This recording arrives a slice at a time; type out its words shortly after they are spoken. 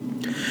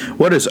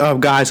What is up,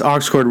 guys?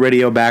 Oxcord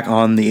Radio back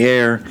on the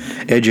air.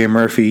 AJ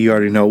Murphy, you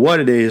already know what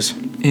it is.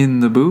 In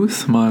the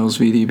booth, Miles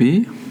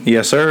VDB.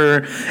 Yes,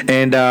 sir.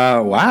 And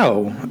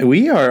wow,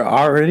 we are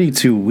already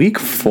to week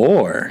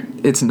 4.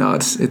 It's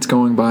nuts. It's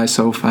going by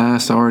so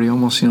fast already,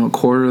 almost a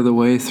quarter of the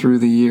way through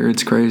the year.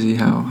 It's crazy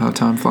how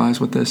time flies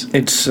with this.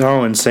 It's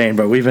so insane,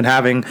 but we've been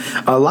having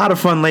a lot of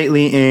fun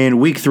lately,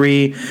 and week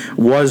 3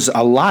 was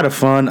a lot of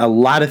fun. A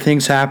lot of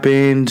things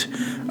happened,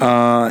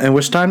 and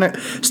we're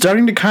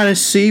starting to kind of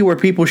see where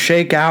people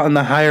shake out in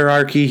the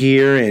hierarchy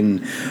here,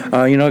 and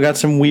got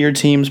some weird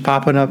teams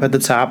popping up at the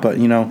top, but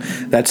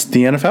that's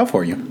the NFL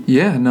for you.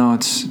 Yeah, no,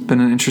 it's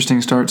been an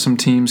interesting start. Some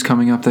teams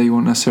coming up that you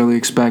won't necessarily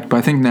expect, but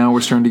I think now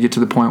we're starting to get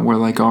to the point where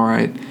all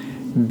right,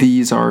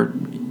 these are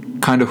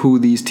kind of who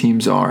these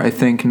teams are. I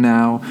think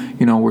now,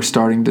 we're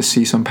starting to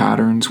see some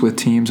patterns with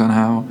teams on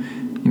how,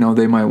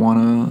 they might want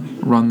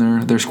to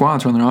run their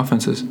squads, run their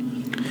offenses.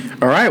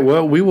 All right,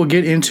 well, we will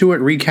get into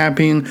it,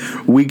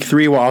 recapping week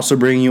 3. We'll also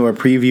bring you a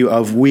preview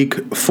of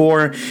week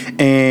 4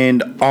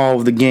 and all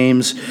of the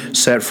games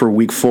set for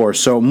week 4.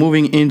 So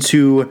moving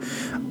into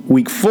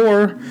week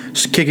 4,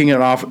 kicking it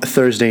off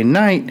Thursday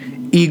night,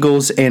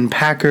 Eagles and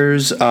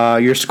Packers,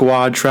 your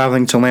squad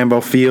traveling to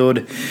Lambeau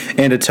Field,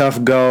 and a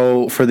tough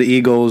go for the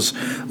Eagles,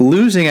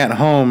 losing at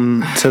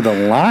home to the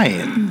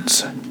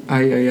Lions.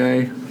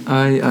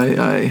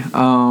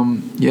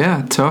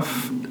 Yeah,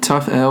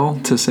 tough L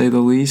to say the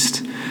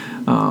least.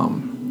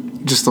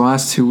 Just the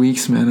last 2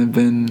 weeks, man,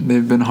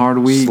 they've been hard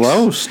weeks.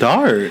 Slow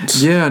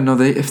starts. Yeah, no,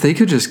 if they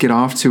could just get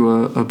off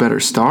to a better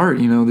start,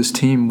 this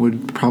team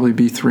would probably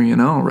be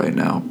 3-0 right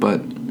now,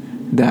 but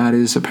that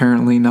is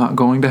apparently not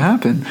going to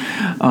happen.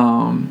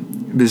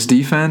 This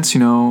defense,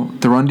 the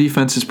run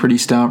defense is pretty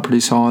stout, pretty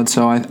solid,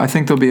 so I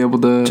think they'll be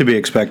able to... To be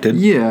expected.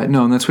 Yeah,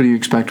 no, and that's what you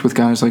expect with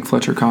guys like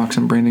Fletcher Cox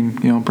and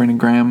Brandon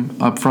Graham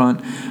up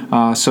front.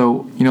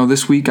 So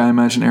this week I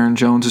imagine Aaron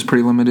Jones is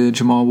pretty limited,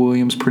 Jamal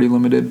Williams pretty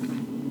limited.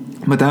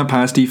 But that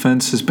pass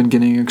defense has been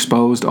getting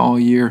exposed all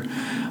year.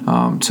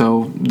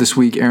 So this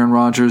week, Aaron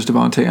Rodgers,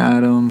 Devontae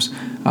Adams,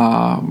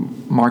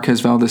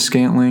 Marquez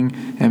Valdes-Scantling,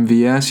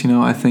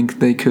 MVS. I think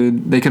they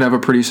could have a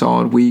pretty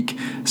solid week.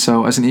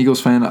 So as an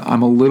Eagles fan,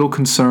 I'm a little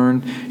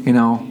concerned.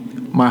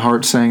 My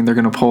heart's saying they're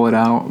going to pull it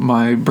out.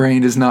 My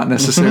brain is not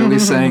necessarily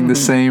saying the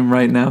same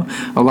right now.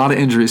 A lot of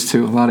injuries,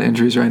 too. A lot of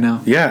injuries right now.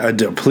 Yeah, a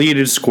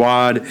depleted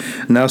squad.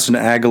 Nelson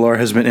Aguilar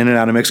has been in and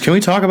out of mix. Can we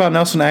talk about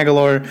Nelson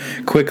Aguilar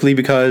quickly?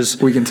 Because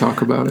we can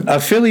talk about it. A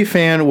Philly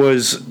fan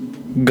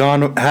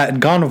had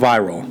gone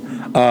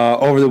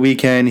viral over the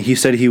weekend. He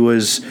said he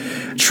was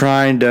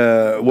trying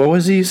to... What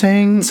was he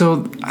saying?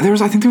 So I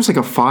think there was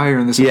a fire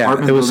in this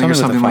apartment building or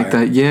something like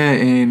that. Yeah,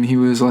 and he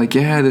was like,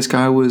 yeah, this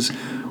guy was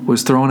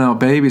throwing out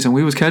babies, and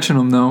we was catching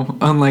them, though,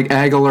 unlike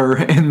Aguilar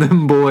and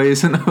them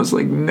boys. And I was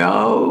like,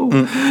 no,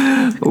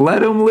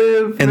 let him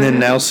live. And then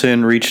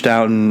Nelson reached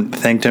out and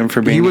thanked him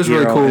for being a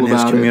hero in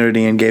his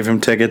community and gave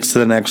him tickets to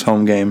the next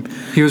home game.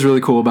 He was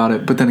really cool about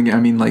it. But then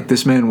again,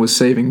 this man was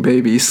saving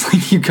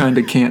babies. You kind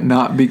of can't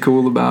not be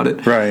cool about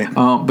it. Right.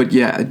 But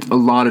yeah, a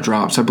lot of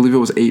drops. I believe it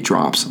was 8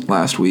 drops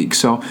last week.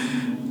 So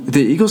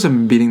the Eagles have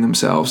been beating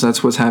themselves.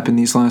 That's what's happened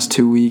these last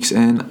 2 weeks.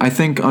 And I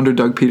think under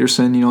Doug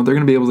Peterson, they're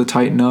going to be able to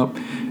tighten up.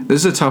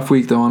 This is a tough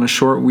week, though, on a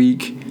short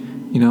week,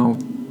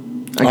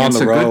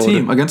 against a good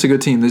team. Against a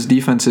good team. This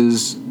defense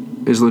is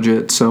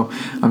legit. So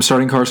I'm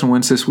starting Carson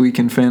Wentz this week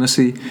in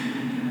fantasy.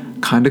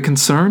 Kind of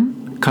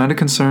concerned,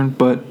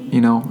 but,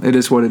 it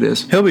is what it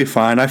is. He'll be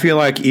fine. I feel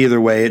like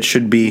either way, it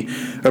should be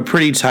a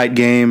pretty tight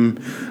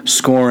game,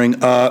 scoring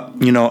up,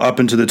 up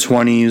into the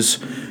 20s.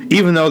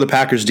 Even though the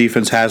Packers'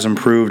 defense has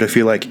improved, I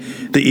feel like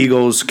the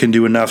Eagles can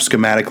do enough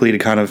schematically to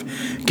kind of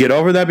get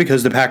over that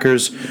because the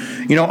Packers,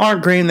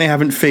 aren't great and they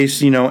haven't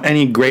faced,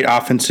 any great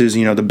offenses,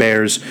 the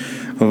Bears,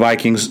 the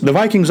Vikings. The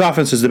Vikings'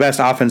 offense is the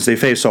best offense they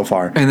faced so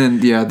far. And then,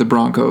 the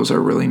Broncos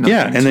are really nothing.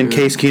 Yeah, and then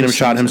Case Keenum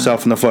shot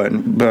himself in the foot.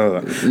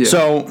 Yeah.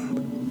 So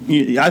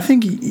I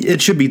think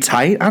it should be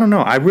tight. I don't know.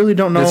 I really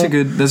don't know.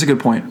 That's a good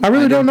point. I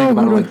really don't know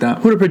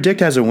who to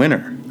predict as a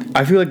winner.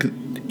 I feel like...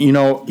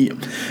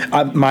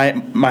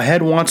 my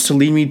head wants to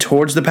lead me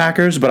towards the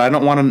Packers, but I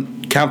don't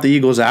want to count the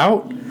Eagles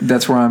out.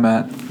 That's where I'm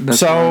at.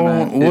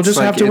 We'll just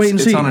have to wait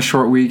and see. It's on a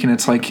short week, and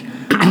it's like,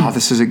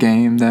 this is a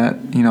game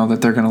that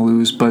that they're going to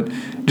lose. But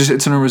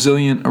it's a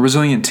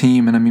resilient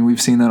team, and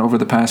we've seen that over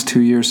the past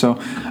 2 years. So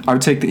I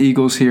would take the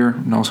Eagles here.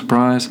 No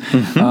surprise.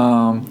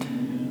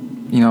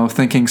 Mm-hmm.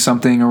 Thinking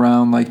something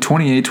around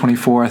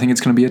 28-24. I think it's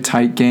going to be a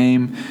tight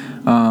game.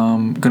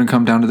 Going to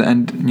come down to the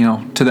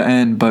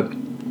end. But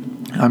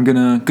I'm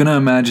gonna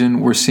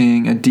imagine we're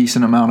seeing a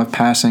decent amount of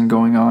passing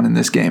going on in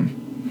this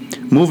game.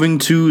 Moving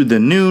to the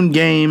noon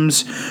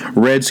games,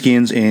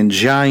 Redskins and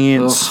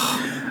Giants.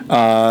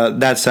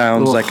 That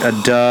sounds like a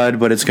dud,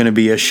 but it's going to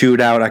be a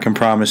shootout, I can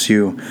promise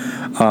you.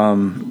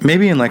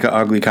 Maybe in an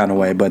ugly kind of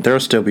way, but there'll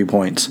still be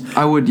points.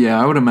 I would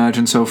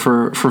imagine so.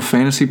 For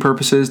fantasy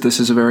purposes, this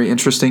is a very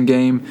interesting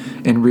game.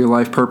 In real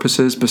life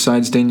purposes,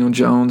 besides Daniel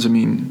Jones,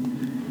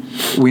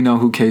 we know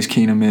who Case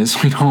Keenum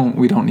is. We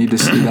don't need to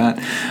see that.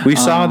 We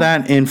saw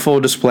that in full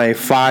display.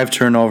 5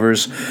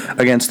 turnovers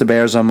against the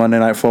Bears on Monday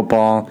Night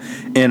Football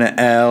in an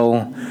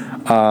L.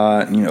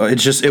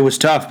 It was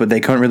tough, but they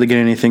couldn't really get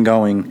anything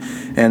going.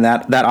 And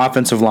that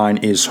offensive line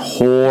is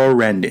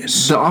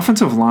horrendous. The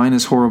offensive line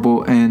is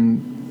horrible,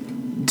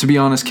 and to be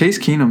honest, Case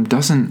Keenum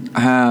doesn't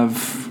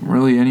have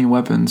really any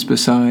weapons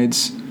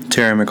besides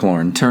Terry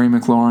McLaurin.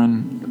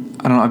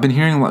 I don't know. I've been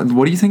hearing a lot.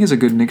 What do you think is a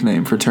good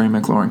nickname for Terry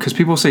McLaurin? Because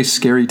people say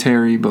Scary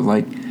Terry, but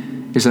like,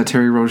 is that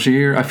Terry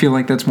Rozier? I feel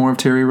like that's more of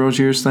Terry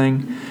Rozier's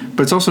thing,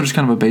 but it's also just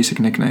kind of a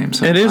basic nickname.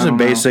 So it is a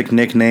basic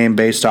nickname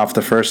based off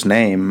the first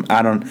name.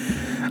 I don't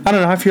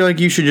know. I feel like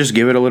you should just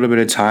give it a little bit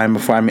of time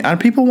before.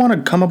 People want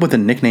to come up with a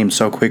nickname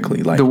so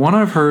quickly. Like the one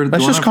I've heard.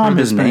 Let's just call him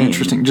his name.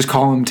 Interesting. Just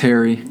call him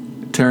Terry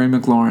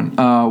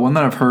McLaurin. One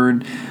that I've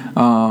heard,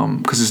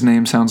 because his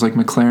name sounds like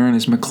McLaren,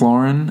 is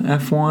McLaurin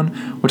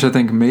F1, which I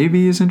think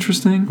maybe is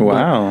interesting.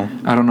 Wow.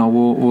 I don't know.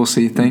 We'll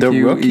see. Thank you,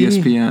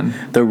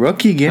 ESPN. The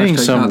rookie getting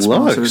some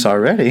looks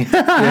already.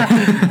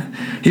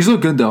 He's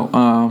looked good though.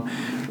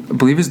 I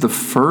believe he's the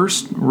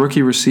first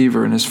rookie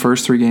receiver in his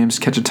first 3 games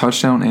to catch a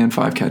touchdown and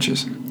 5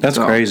 catches. That's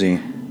crazy.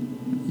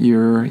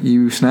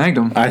 You snagged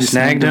him. I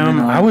snagged him.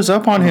 I was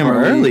up on him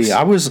early.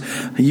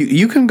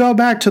 You can go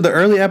back to the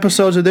early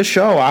episodes of this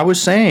show. I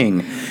was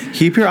saying,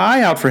 keep your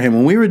eye out for him.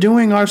 When we were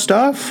doing our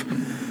stuff,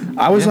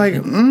 I was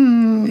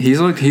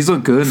he's looked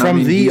good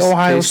from the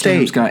Ohio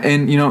State guy.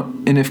 And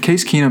and if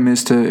Case Keenum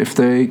if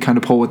they kind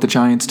of pull what the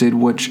Giants did,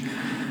 which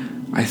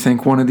I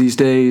think one of these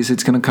days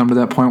it's going to come to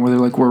that point where they're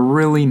like, we're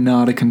really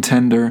not a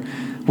contender.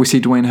 We see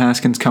Dwayne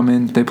Haskins come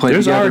in. They play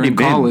together in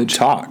college.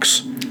 There's already been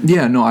talks.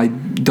 Yeah, no, I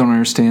don't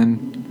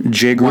understand.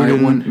 Jay Gruden, why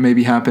it wouldn't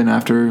maybe happen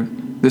after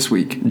this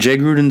week. Jay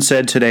Gruden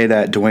said today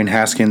that Dwayne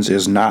Haskins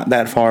is not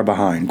that far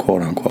behind,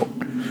 quote unquote.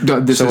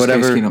 This is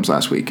Case Keenum's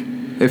last week.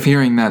 If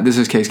hearing that, this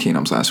is Case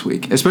Keenum's last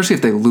week, especially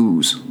if they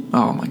lose.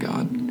 Oh my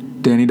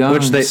God, Danny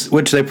Dimes.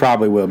 Which they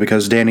probably will,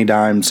 because Danny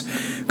Dimes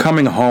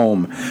coming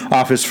home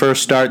off his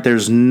first start,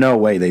 there's no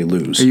way they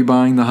lose. Are you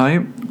buying the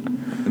hype,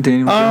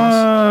 Daniel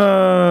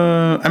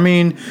Jones?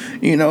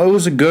 It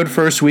was a good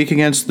first week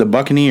against the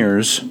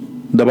Buccaneers.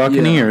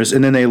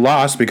 And then they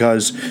lost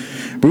because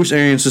Bruce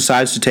Arians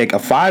decides to take a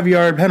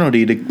 5-yard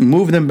penalty to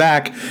move them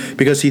back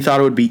because he thought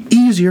it would be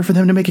easier for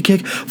them to make a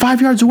kick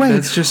 5 yards away.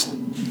 That's just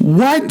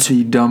what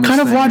the dumbest kind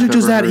of thing logic I've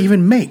does ever that heard.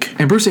 even make?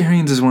 And Bruce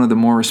Arians is one of the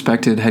more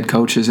respected head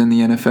coaches in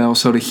the NFL.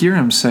 So to hear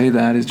him say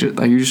that is just,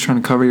 are you just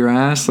trying to cover your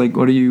ass? Like,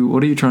 what are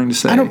you trying to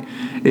say?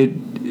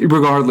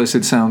 Regardless,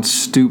 it sounds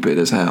stupid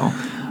as hell.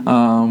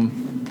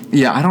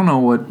 I don't know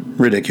what.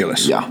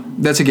 Ridiculous. Yeah,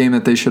 that's a game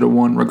that they should have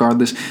won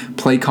regardless.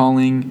 Play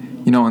calling.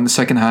 In the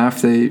second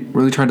half, they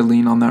really tried to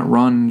lean on that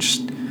run.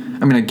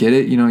 I get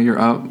it. You're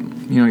up.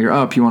 You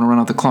want to run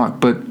out the clock,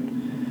 but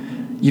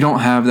you don't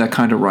have that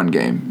kind of run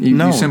game.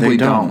 You simply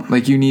don't.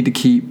 Like, you need to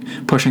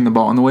keep pushing the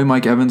ball. And the way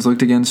Mike Evans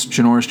looked against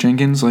Janoris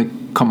Jenkins,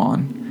 like, come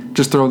on,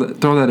 just throw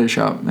that ish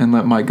up and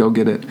let Mike go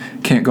get it.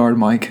 Can't guard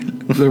Mike,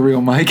 the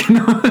real Mike.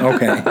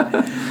 Okay,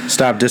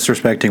 stop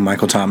disrespecting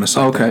Michael Thomas.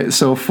 Okay,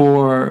 so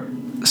for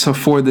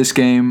this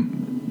game.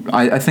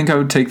 I think I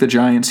would take the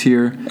Giants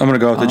here. I'm going to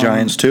go with the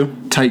Giants too.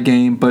 Tight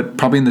game, but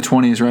probably in the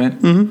 20s, right?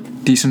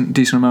 Mm-hmm.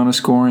 Decent amount of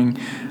scoring.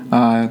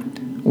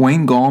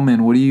 Wayne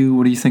Gallman, what do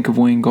you think of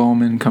Wayne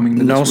Gallman coming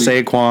to this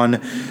week? Saquon,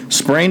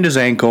 sprained his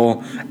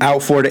ankle,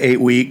 out 4 to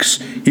 8 weeks.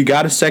 He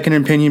got a second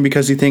opinion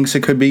because he thinks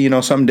it could be,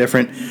 something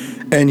different.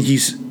 And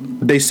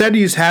they said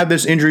he's had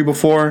this injury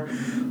before,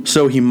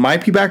 so he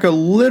might be back a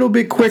little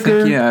bit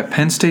quicker. At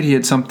Penn State he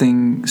had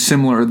something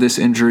similar to this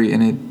injury,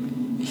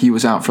 and he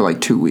was out for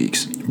like 2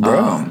 weeks.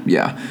 Bro.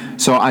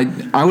 So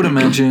I would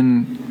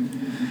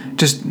imagine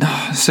just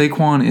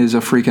Saquon is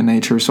a freak of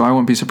nature, so I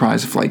wouldn't be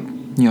surprised if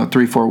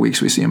 3-4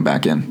 weeks we see him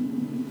back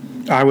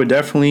in. I would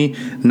definitely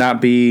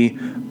not be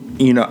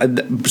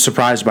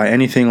surprised by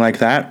anything like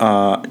that.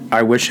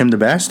 I wish him the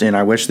best, and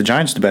I wish the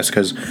Giants the best,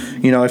 because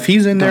if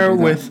he's in there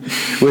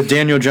with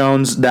Daniel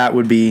Jones, that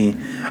would be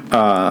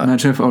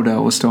imagine if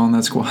Odell was still on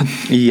that squad.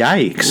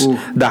 Yikes. Ooh.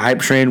 The hype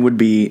train would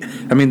be,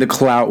 the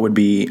clout would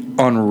be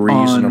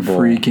unreasonable.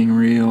 Unfreaking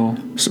real.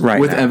 Right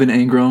with now. Evan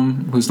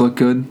Ingram, who's looked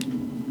good.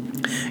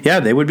 Yeah,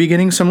 they would be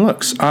getting some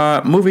looks.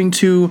 Moving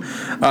to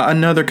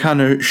another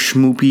kind of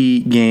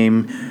schmoopy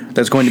game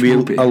that's going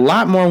to be a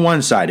lot more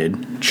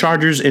one-sided.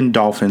 Chargers and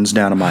Dolphins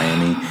down in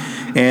Miami.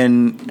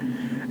 And,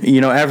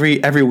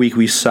 every week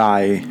we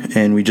sigh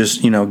and we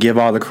just, give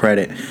all the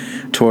credit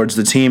towards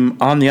the team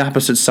on the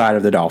opposite side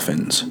of the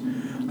Dolphins.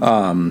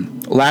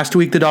 Last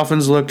week the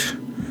Dolphins looked,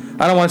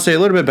 I don't want to say a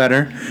little bit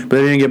better, but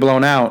they didn't get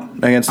blown out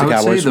against the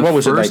Cowboys. What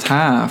was it, like?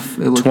 Half,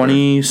 it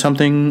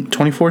 20-something,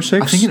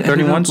 24-6? I think it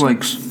ended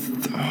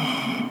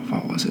 31-6?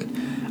 What was it?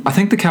 I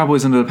think the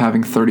Cowboys ended up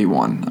having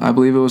 31. I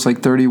believe it was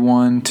like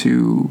 31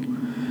 to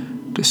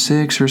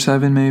 6 or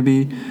 7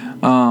 maybe.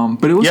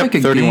 But it was like a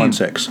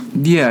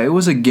 31-6. Yeah, it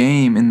was a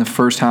game in the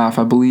first half.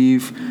 I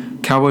believe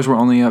Cowboys were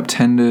only up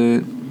 10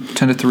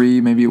 to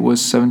 3. Maybe it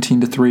was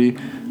 17 to 3.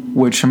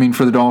 Which,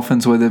 for the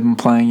Dolphins, the way they've been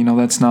playing,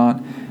 that's not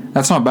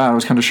That's not bad. I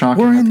was kind of shocked.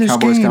 We're in this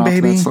Cowboys game, got off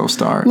to baby. that slow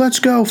start. Let's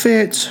go,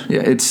 Fitz.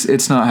 Yeah,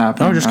 it's not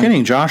happening. No, just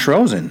kidding. Josh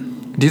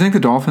Rosen. Do you think the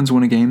Dolphins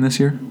win a game this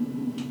year?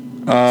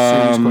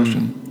 Serious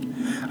question.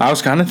 I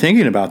was kind of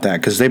thinking about that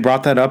because they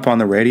brought that up on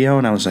the radio,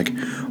 and I was like,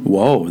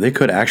 "Whoa, they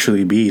could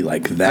actually be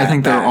like that." I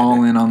think they're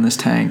all in on this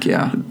tank.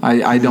 Yeah,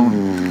 I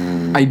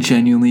don't. I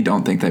genuinely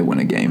don't think they win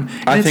a game.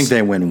 I think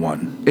they win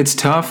one. It's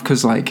tough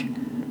because like,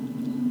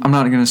 I'm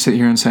not going to sit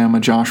here and say I'm a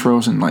Josh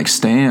Rosen like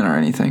stan or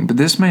anything, but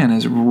this man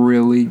has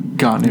really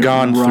gone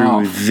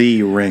through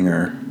the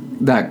ringer.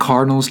 That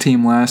Cardinals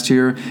team last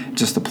year,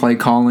 just the play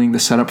calling, the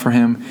setup for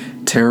him,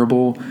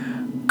 terrible.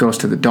 Goes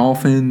to the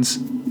Dolphins,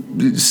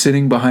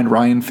 sitting behind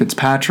Ryan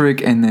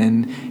Fitzpatrick, and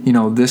then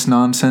this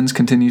nonsense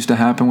continues to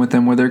happen with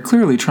them where they're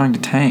clearly trying to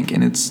tank.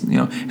 And it's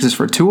is this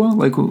for Tua?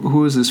 Like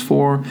who is this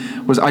for?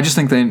 I just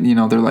think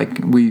they're like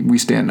we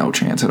stand no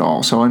chance at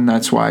all. So and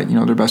that's why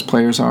their best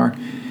players are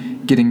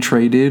getting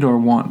traded or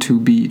want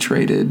to be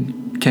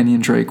traded.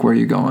 Kenyon Drake, where are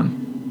you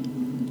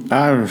going?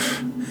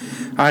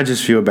 I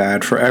just feel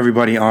bad for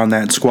everybody on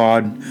that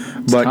squad,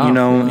 but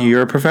tough,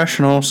 you're a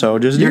professional, so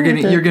just you're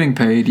getting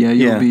paid. Yeah,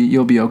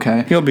 you'll be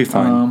okay. You'll be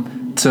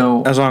fine.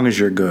 So as long as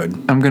you're good,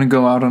 I'm gonna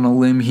go out on a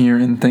limb here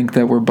and think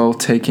that we're both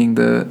taking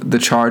the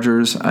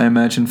Chargers. I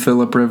imagine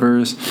Phillip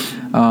Rivers,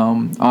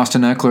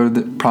 Austin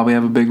Eckler probably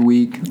have a big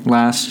week.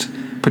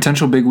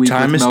 Potential big week.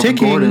 Time with is Melvin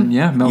ticking. Gordon.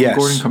 Yeah, Melvin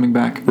Gordon coming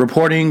back.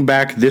 Reporting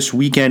back this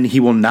weekend. He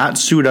will not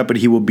suit up, but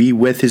he will be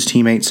with his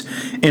teammates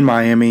in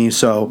Miami.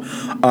 So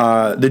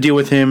the deal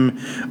with him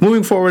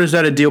moving forward is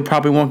that a deal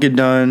probably won't get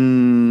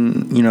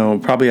done,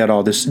 probably at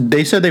all.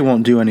 They said they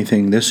won't do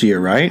anything this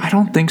year, right? I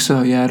don't think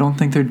so. Yeah, I don't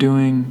think they're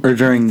doing... Or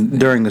during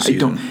the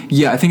season.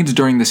 I think it's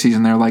during the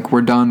season. They're like,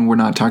 we're done. We're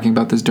not talking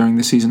about this during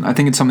the season. I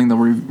think it's something they'll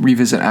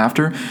revisit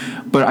after.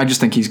 But I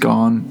just think he's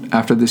gone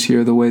after this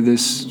year, the way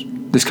this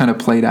kind of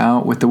played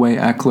out with the way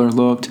Eckler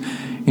looked.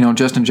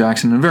 Justin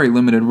Jackson in a very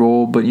limited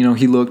role, but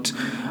he looked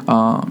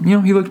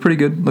pretty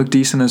good, looked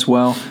decent as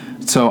well.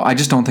 So I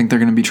just don't think they're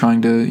going to be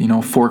trying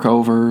to fork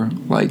over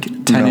like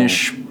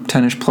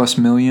 10-ish plus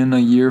million a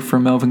year for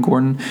Melvin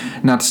Gordon.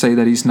 Not to say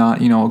that he's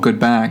not a good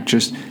back,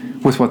 just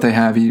with what they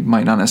have, he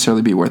might not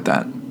necessarily be worth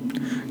that.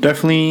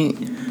 Definitely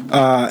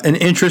an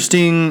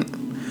interesting.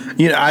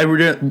 I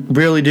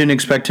really didn't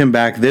expect him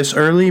back this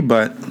early,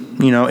 but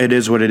it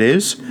is what it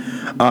is.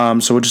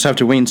 So we'll just have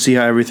to wait and see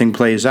how everything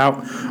plays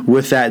out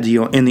with that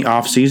deal in the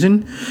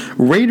offseason.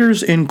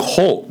 Raiders and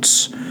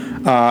Colts.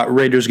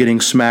 Raiders getting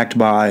smacked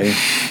by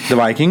the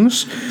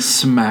Vikings.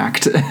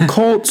 Smacked.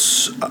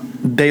 Colts,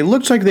 they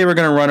looked like they were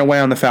going to run away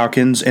on the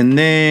Falcons, and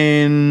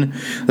then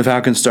the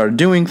Falcons started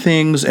doing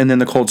things, and then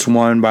the Colts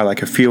won by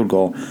like a field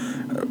goal.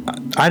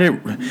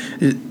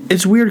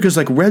 It's weird because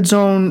like red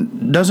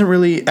zone doesn't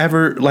really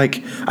ever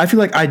I feel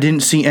like I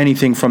didn't see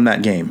anything from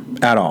that game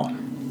at all.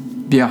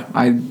 Yeah,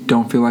 I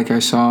don't feel like I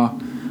saw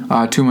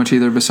too much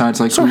either besides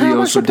like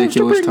Julio's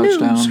ridiculous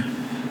touchdown.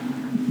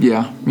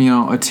 Yeah,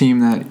 a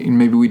team that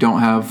maybe we don't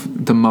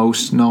have the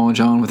most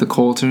knowledge on with the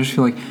Colts. I just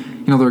feel like,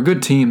 they're a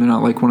good team. They're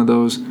not like one of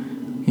those,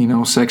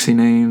 sexy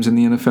names in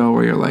the NFL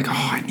where you're like, oh,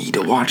 I need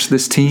to watch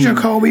this team.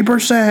 Jacoby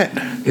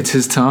Brissett. It's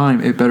his time.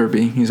 It better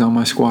be. He's on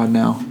my squad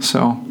now,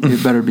 so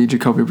it better be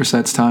Jacoby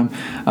Brissett's time.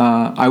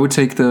 I would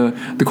take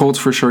the Colts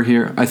for sure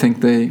here. I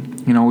think they,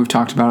 we've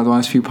talked about it the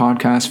last few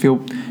podcasts,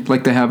 feel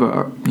like they have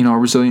a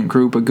resilient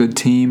group, a good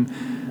team.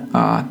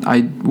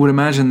 I would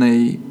imagine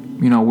they,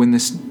 win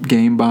this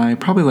game by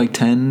probably like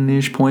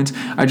 10-ish points.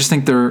 I just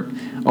think they're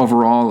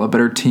overall a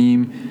better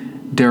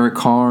team. Derek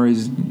Carr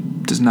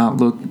does not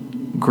look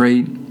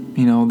great,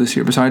 this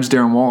year. Besides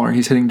Darren Waller,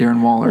 he's hitting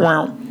Darren Waller.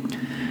 Wow.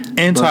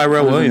 And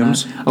Tyrell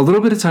Williams. A little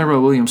bit of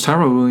Tyrell Williams.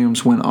 Tyrell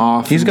Williams went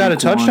off. He's got a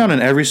touchdown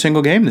in every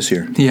single game this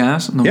year. He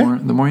has.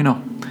 The more you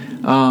know.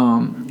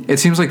 It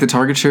seems like the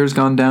target share has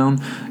gone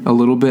down a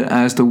little bit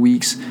as the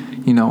weeks,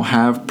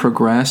 have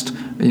progressed.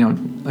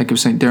 Like I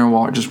was saying, Darren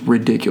Waller just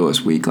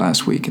ridiculous week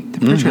last week.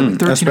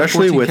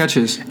 Especially with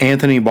catches.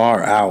 Anthony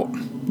Barr out.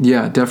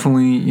 Yeah,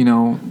 definitely,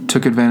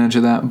 took advantage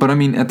of that. But I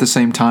mean, at the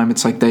same time,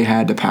 it's like they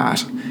had to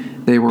pass.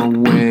 They were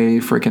way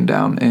freaking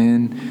down,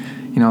 and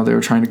they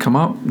were trying to come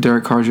up.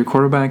 Derek Carr's your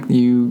quarterback.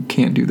 You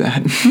can't do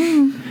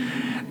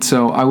that.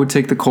 So I would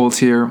take the Colts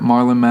here.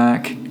 Marlon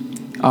Mack,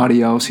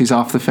 adios. He's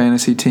off the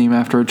fantasy team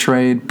after a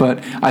trade,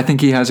 but I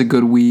think he has a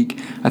good week.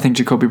 I think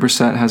Jacoby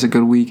Brissett has a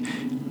good week.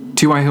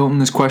 T.Y.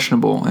 Hilton is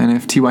questionable, and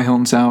if T.Y.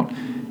 Hilton's out,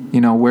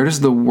 where does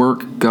the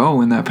work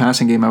go in that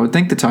passing game? I would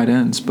think the tight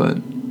ends, but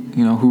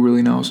who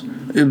really knows?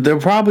 They'll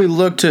probably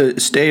look to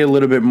stay a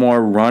little bit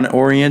more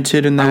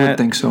run-oriented in that. I would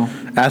think so.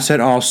 Asset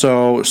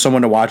also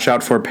someone to watch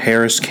out for,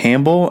 Paris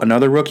Campbell,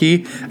 another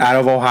rookie out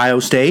of Ohio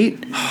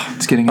State.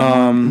 It's getting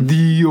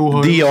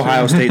the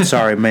Ohio State.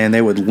 Sorry, man,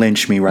 they would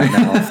lynch me right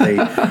now if they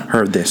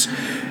heard this.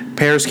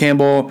 Paris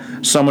Campbell,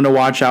 someone to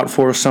watch out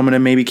for, someone to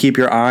maybe keep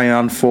your eye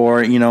on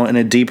for, in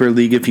a deeper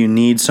league if you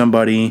need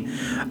somebody.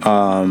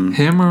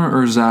 Him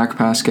or Zach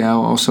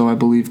Pascal also, I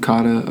believe,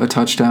 caught a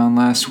touchdown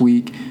last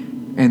week.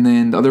 And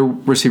then the other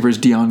receiver is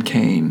Deion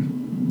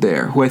Kane.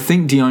 there, who I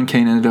think Deion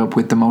Kane ended up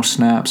with the most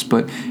snaps,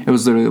 but it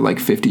was literally like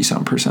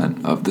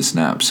 50-some% of the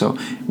snaps. So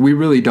we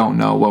really don't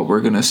know what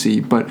we're going to see,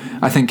 but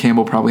I think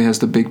Campbell probably has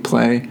the big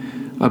play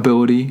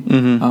ability.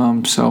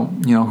 So,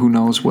 who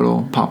knows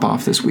what'll pop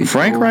off this week.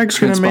 Frank Reich's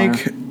going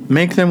to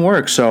make them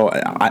work. So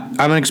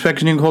I'm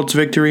expecting a Colts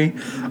victory.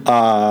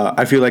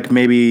 I feel like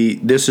maybe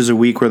this is a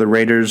week where the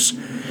Raiders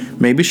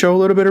maybe show a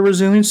little bit of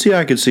resiliency.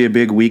 I could see a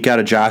big week out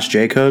of Josh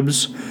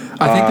Jacobs.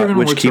 I think they're going to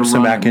which keeps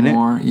them back in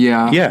more. it.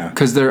 Yeah.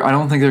 Because I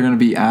don't think they're going to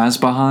be as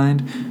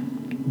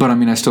behind, but I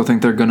mean, I still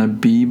think they're going to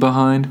be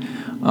behind.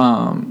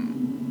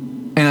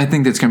 And I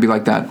think it's going to be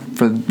like that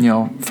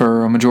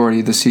for a majority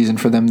of the season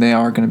for them. They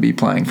are going to be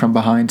playing from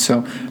behind,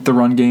 so the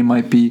run game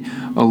might be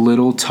a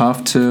little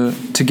tough to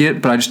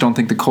get. But I just don't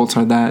think the Colts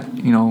are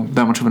that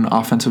much of an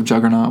offensive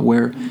juggernaut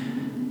where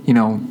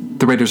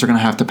the Raiders are going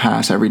to have to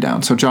pass every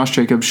down. So Josh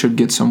Jacobs should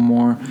get some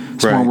more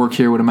work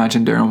here. Would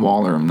imagine Darren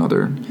Waller,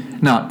 another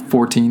not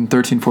 13,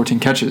 14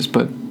 catches,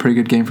 but pretty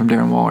good game from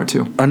Darren Waller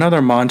too.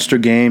 Another monster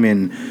game,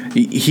 and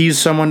he's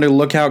someone to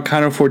look out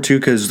kind of for too,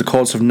 because the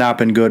Colts have not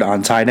been good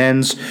on tight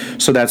ends,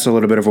 so that's a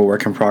little bit of a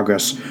work in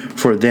progress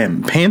for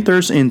them.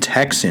 Panthers and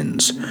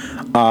Texans.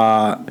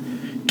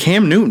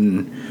 Cam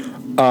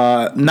Newton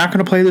not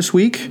going to play this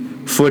week.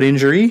 Foot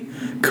injury.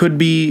 Could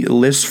be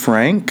Liz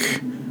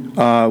Frank,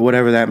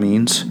 whatever that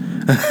means.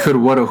 Could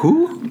what a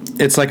who?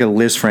 It's like a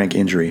Liz Frank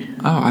injury.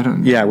 Oh, I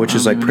don't. Yeah, which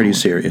is like pretty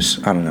serious.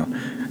 I don't know.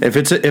 If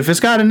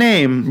it's got a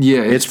name,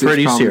 it's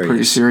pretty serious.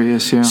 Pretty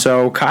serious, yeah.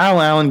 So Kyle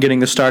Allen getting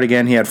the start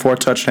again. He had 4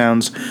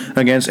 touchdowns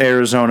against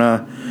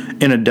Arizona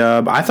in a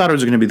dub. I thought it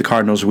was going to be the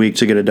Cardinals' week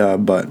to get a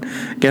dub, but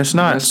guess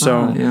not.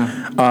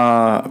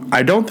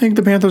 I don't think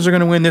the Panthers are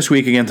going to win this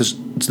week against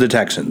the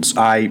Texans.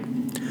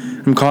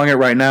 I'm calling it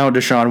right now.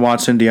 Deshaun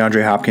Watson,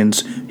 DeAndre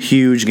Hopkins,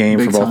 huge game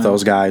for both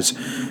those guys.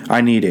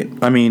 I need it.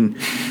 I mean,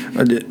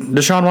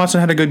 Deshaun Watson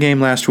had a good game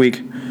last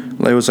week.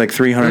 It was like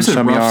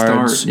 300-some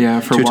yards,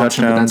 start, for 2 Watson, touchdowns.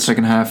 But that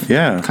second half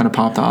kind of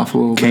popped off a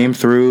little bit. Came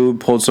through,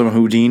 pulled some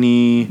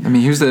Houdini. I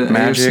mean, he was the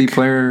magic.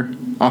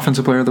 AFC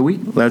offensive player of the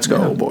week. Let's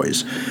go,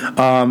 boys.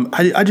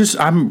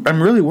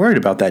 I'm really worried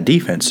about that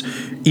defense.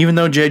 Even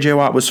though J.J.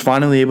 Watt was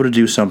finally able to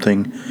do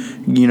something,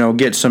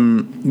 get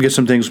some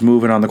things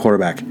moving on the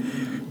quarterback,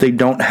 they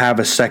don't have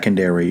a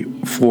secondary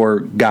for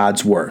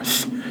God's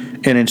worth.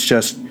 And it's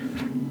just,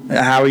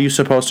 how are you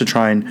supposed to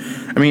try and...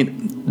 I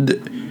mean,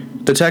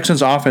 the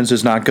Texans' offense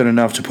is not good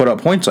enough to put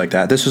up points like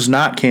that. This is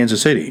not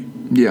Kansas City.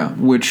 Yeah,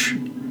 which,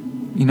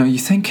 you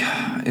think...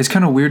 It's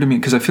kind of weird to me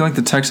because I feel like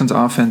the Texans'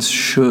 offense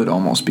should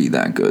almost be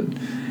that good.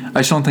 I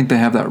just don't think they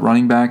have that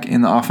running back,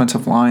 and the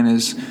offensive line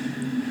is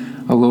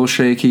a little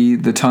shaky.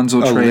 The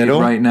Tunzel trade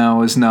right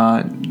now is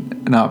not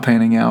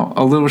panning out.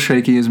 A little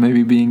shaky is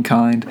maybe being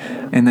kind,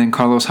 and then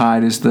Carlos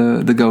Hyde is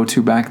the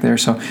go-to back there.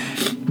 So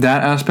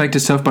that aspect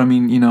is tough, but I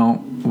mean,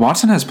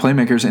 Watson has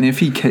playmakers, and if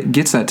he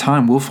gets that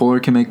time, Will Fuller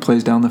can make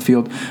plays down the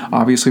field.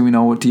 Obviously, we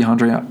know what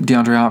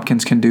DeAndre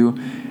Hopkins can do,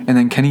 and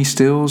then Kenny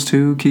Stills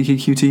too, Kiki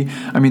QT.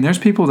 I mean, there's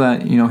people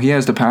that he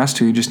has to pass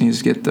to. He just needs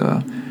to get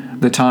the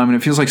time, and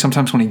it feels like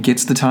sometimes when he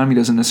gets the time, he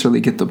doesn't necessarily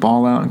get the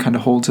ball out and kind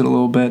of holds it a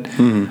little bit.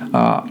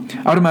 I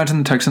would imagine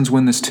the Texans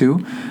win this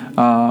too.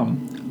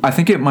 I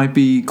think it might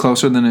be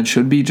closer than it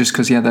should be just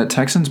because, that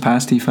Texans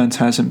pass defense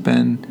hasn't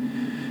been,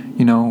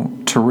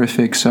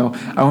 terrific. So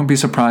I wouldn't be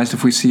surprised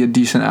if we see a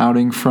decent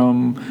outing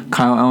from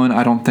Kyle Allen.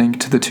 I don't think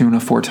to the tune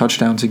of 4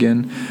 touchdowns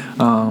again.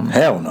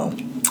 Hell no.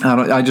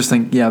 I just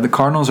think, the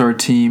Cardinals are a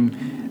team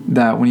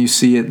that when you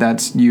see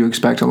it, you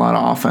expect a lot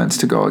of offense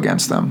to go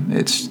against them.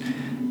 It's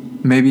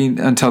maybe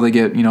until they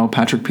get,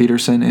 Patrick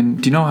Peterson.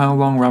 And do you know how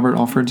long Robert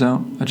Alford's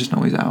out? I just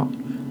know he's out.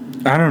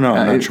 I don't know.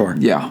 I'm not sure.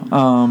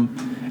 Yeah.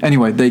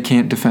 Anyway, they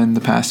can't defend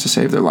the pass to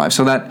save their lives.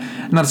 So that,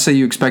 not to say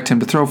you expect him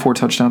to throw 4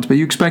 touchdowns, but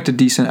you expect a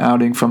decent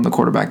outing from the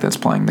quarterback that's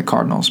playing the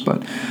Cardinals.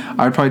 But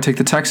I'd probably take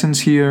the Texans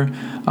here.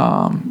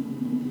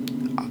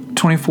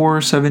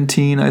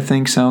 24-17, I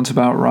think, sounds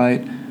about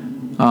right.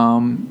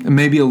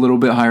 Maybe a little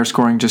bit higher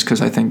scoring just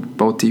because I think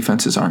both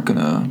defenses aren't going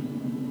to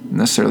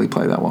necessarily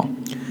play that well.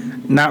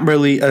 Not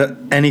really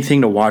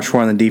anything to watch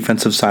for on the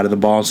defensive side of the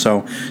ball.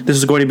 So this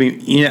is going to be,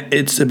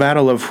 it's a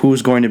battle of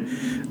who's going to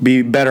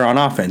be better on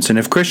offense. And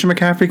if Christian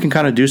McCaffrey can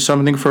kind of do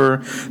something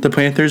for the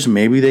Panthers,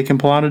 maybe they can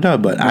pull out a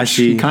dub. But I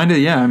see...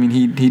 I mean,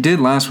 he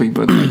did last week,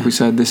 but like we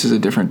said, this is a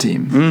different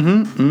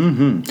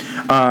team.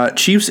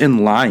 Chiefs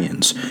and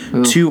Lions.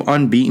 Ugh. 2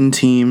 unbeaten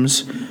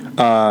teams.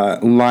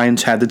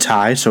 Lions had the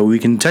tie, so we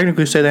can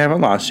technically say they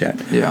haven't lost yet.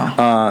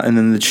 Yeah. And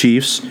then the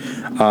Chiefs,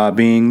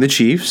 being the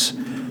Chiefs...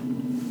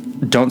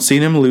 Don't see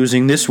them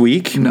losing this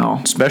week.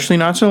 No. Especially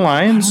not to the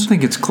Lions. I don't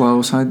think it's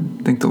close. I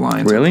think the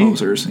Lions are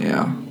closers.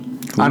 Yeah.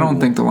 Ooh. I don't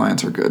think the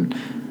Lions are good.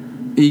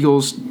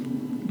 Eagles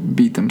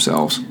beat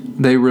themselves.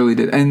 They really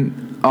did.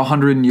 And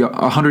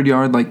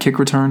 100-yard kick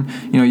return,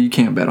 you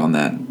can't bet on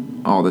that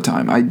all the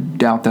time. I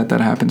doubt that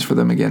happens for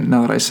them again.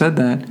 Now that I said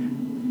that,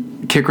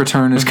 kick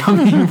return is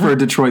coming for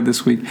Detroit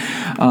this week.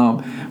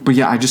 But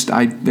yeah, I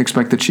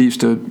expect the Chiefs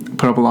to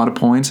put up a lot of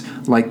points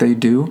like they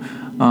do.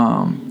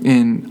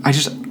 And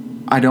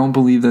I don't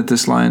believe that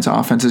this Lions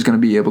offense is going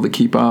to be able to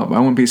keep up. I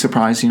wouldn't be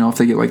surprised, if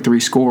they get like 3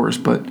 scores,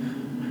 but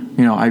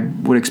I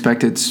would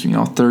expect it's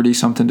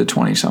 30-something to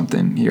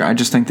 20-something here. I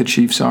just think the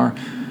Chiefs are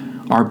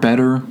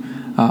better.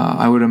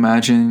 I would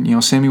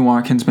imagine Sammy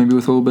Watkins maybe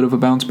with a little bit of a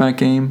bounce back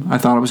game. I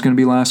thought it was going to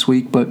be last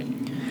week, but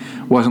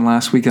wasn't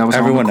last week. That was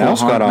everyone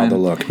else Hardman. Got all the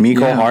look.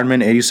 Mecole Hardman,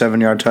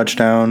 87-yard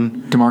touchdown.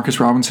 Demarcus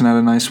Robinson had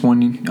a nice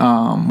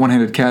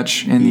one-handed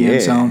catch in the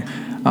end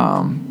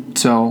zone.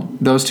 So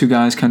those 2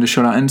 guys kind of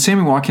showed out. And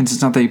Sammy Watkins,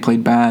 it's not that he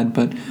played bad,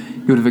 but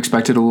you would have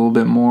expected a little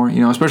bit more,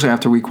 especially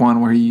after week 1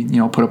 where he,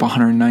 put up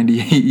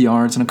 198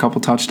 yards and a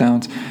couple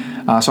touchdowns.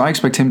 So I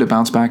expect him to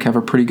bounce back, have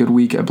a pretty good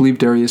week. I believe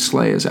Darius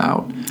Slay is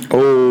out.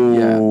 Oh.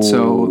 Yeah,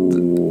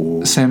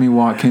 so Sammy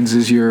Watkins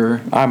is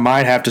your... I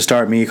might have to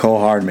start Mecole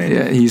Hardman.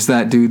 Yeah, he's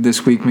that dude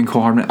this week,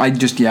 Mecole Hardman.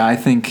 I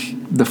think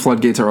the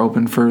floodgates are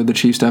open for the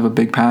Chiefs to have a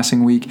big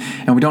passing week,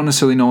 and we don't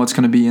necessarily know what's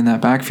going to be in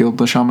that backfield.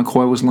 LaShawn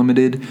McCoy was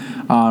limited in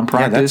practice.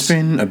 Yeah, that's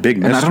been a big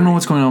mystery. And I don't know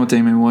what's going on with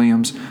Damien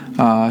Williams,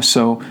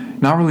 so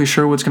not really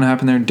sure what's going to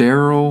happen there.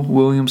 Darrell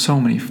Williams, so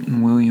many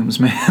Williams,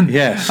 man.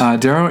 Yes.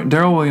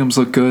 Darrell Williams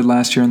looked good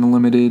last year in the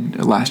limited.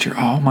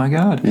 Oh my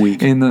God. Week.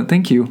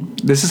 Thank you.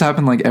 This has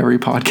happened like every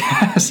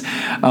podcast.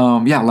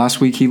 Last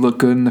week he looked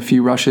good in the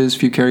few rushes,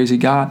 few carries he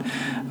got.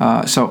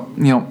 So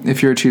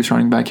if you're a Chiefs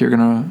running back, you're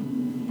gonna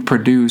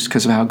produce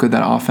because of how good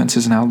that offense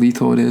is and how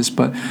lethal it is.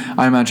 But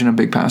I imagine a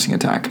big passing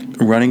attack.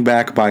 Running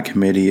back by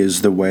committee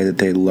is the way that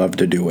they love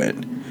to do it.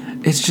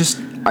 It's just.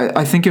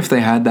 I think if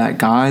they had that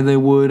guy, they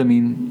would. I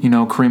mean,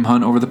 Kareem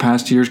Hunt over the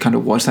past years kind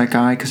of was that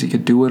guy because he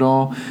could do it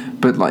all.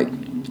 But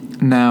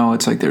now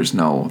it's like there's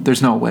no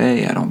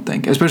way. I don't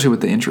think, especially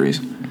with the injuries.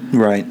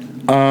 Right.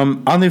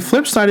 On the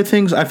flip side of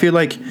things, I feel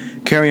like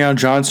Kerryon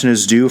Johnson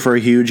is due for a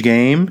huge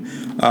game.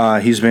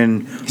 He's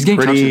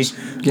pretty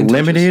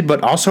limited,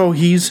 but also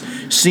he's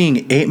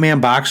seeing 8-man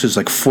boxes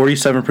like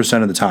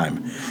 47% of the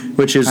time,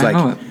 which is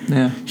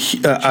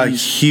a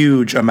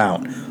huge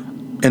amount.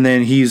 And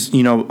then he's,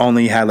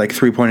 only had like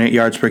 3.8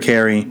 yards per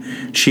carry.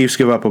 Chiefs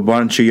give up a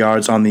bunch of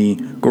yards on the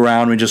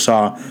ground. We just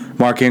saw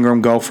Mark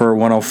Ingram go for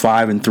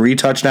 105 and 3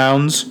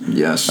 touchdowns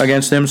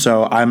against them.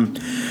 So I'm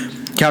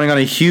counting on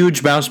a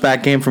huge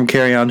bounce-back game from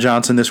Kerryon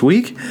Johnson this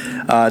week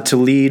to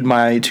lead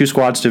my 2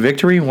 squads to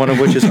victory, one of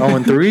which is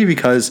 0-3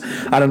 because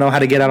I don't know how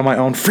to get out of my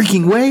own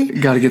freaking way.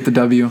 Got to get the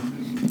W.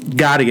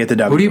 Got to get the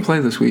W. Who do you play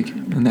this week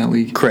in that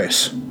league?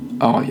 Chris.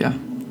 Oh, yeah.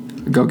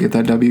 Go get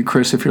that W.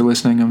 Chris, if you're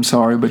listening, I'm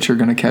sorry, but you're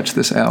going to catch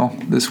this L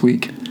this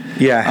week.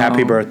 Yeah,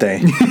 happy birthday.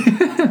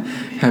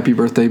 Happy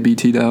birthday,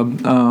 BT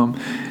Dub. I'm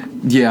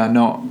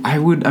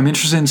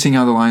interested in seeing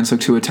how the Lions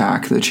look to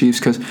attack the Chiefs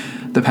because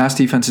the pass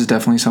defense is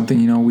definitely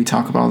something, we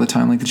talk about all the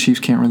time. Like the Chiefs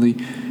can't really,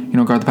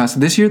 guard the pass.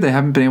 This year they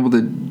haven't been able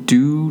to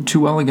do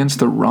too well against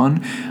the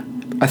run.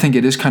 I think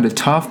it is kind of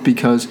tough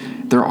because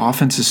their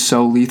offense is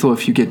so lethal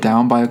if you get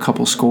down by a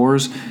couple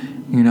scores.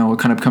 It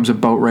kind of becomes a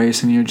boat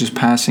race and you're just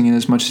passing it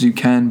as much as you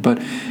can. But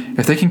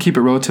if they can keep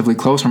it relatively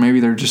close, or maybe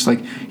they're just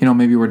like,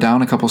 maybe we're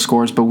down a couple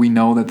scores, but we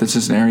know that this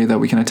is an area that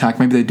we can attack.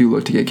 Maybe they do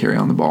look to get carry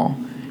on the ball,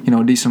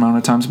 a decent amount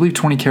of times. I believe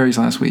 20 carries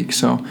last week.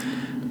 So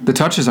the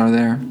touches are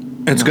there.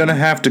 It's going to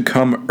have to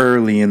come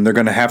early, and they're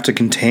going to have to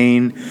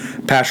contain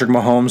Patrick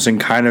Mahomes and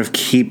kind of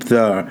keep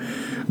the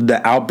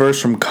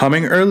outbursts from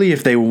coming early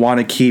if they want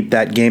to keep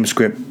that game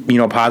script,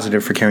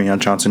 positive for Kerryon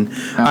Johnson.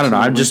 Absolutely.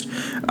 I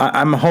don't know.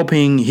 I'm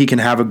hoping he can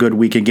have a good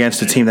week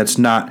against a team that's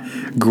not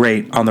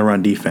great on the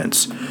run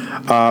defense.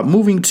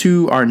 Moving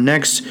to our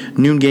next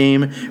noon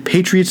game,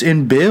 Patriots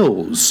and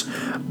Bills.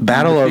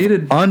 Battle of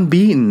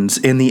unbeatens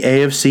in the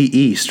AFC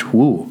East.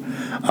 Woo.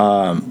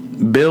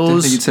 Bills.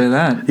 Didn't think you'd say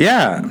that.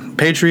 Yeah.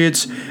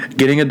 Patriots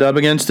getting a dub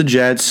against the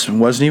Jets.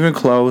 Wasn't even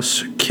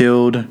close.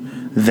 Killed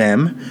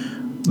them.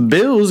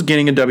 Bills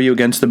getting a W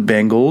against the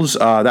Bengals.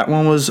 That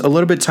one was a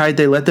little bit tight.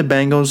 They let the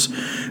Bengals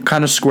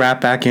kind of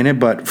scrap back in it,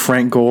 but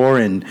Frank Gore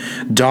and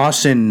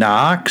Dawson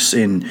Knox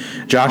and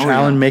Josh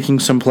Allen making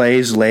some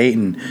plays late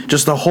and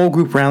just the whole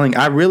group rallying.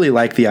 I really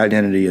like the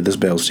identity of this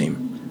Bills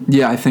team.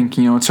 Yeah, I think,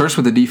 it starts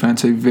with the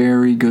defense, a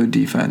very good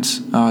defense.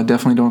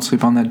 Definitely don't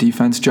sleep on that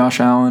defense. Josh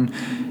Allen,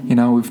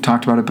 we've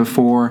talked about it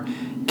before,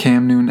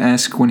 Cam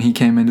Newton-esque when he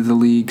came into the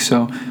league,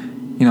 so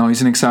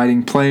he's an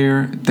exciting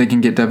player. They can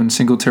get Devin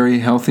Singletary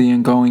healthy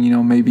and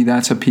going. Maybe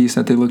that's a piece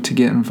that they look to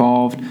get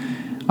involved.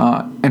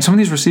 And some of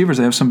these receivers,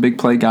 they have some big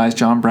play guys.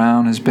 John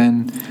Brown has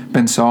been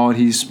solid.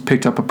 He's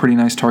picked up a pretty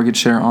nice target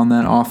share on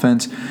that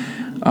offense.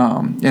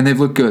 And they've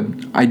looked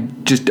good. I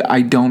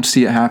don't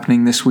see it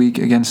happening this week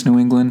against New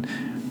England.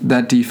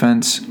 That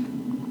defense,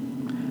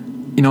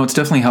 it's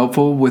definitely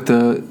helpful with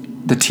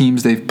the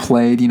teams they've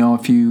played.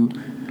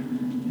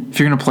 If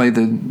you're going to play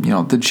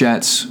the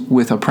Jets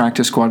with a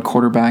practice squad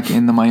quarterback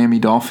in the Miami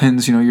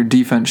Dolphins, your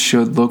defense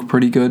should look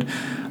pretty good.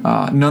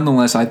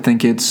 Nonetheless, I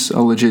think it's a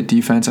legit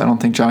defense. I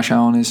don't think Josh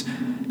Allen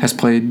has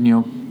played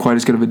quite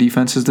as good of a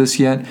defense as this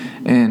yet,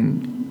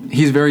 and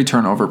he's very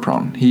turnover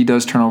prone. He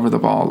does turn over the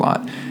ball a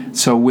lot.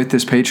 So with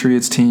this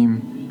Patriots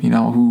team,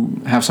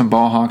 who have some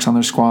ball hawks on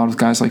their squad with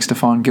guys like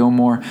Stephon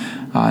Gilmore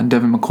and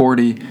Devin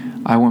McCourty,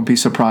 I wouldn't be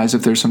surprised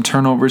if there's some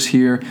turnovers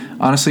here.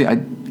 Honestly,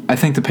 I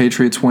think the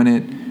Patriots win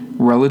it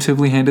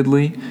relatively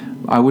handedly.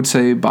 I would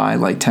say by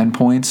like 10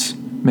 points,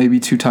 maybe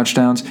 2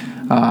 touchdowns.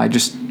 I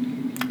just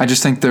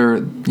think they're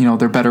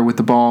better with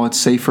the ball. It's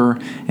safer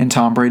in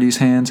Tom Brady's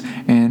hands,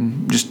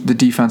 and just the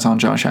defense on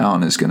Josh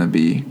Allen is going to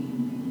be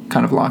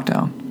kind of locked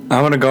down.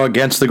 I'm going to go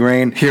against the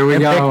grain. Here we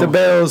go. Pick the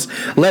Bills.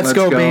 Let's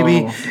go,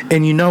 baby.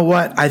 And you know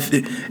what?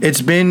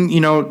 It's been,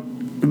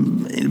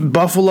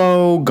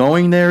 Buffalo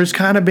going there has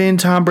kind of been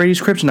Tom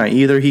Brady's kryptonite.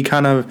 Either he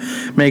kind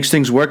of makes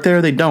things work there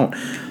or they don't.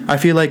 I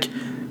feel like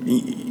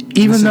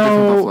even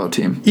though Buffalo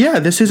team. Yeah,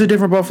 this is a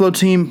different Buffalo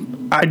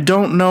team. I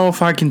don't know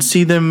if I can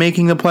see them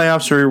making the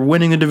playoffs or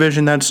winning a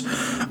division. That's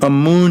a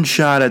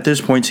moonshot at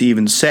this point to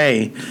even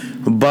say.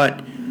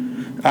 But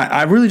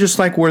I really just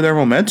like where their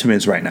momentum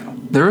is right now.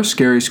 They're a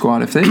scary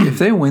squad. If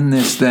they win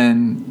this,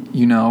 then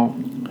people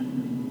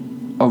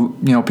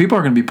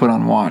are going to be put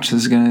on watch.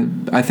 This is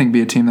going to, I think,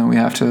 be a team that we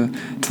have to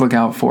look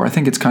out for. I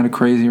think it's kind of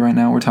crazy right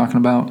now. We're talking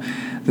about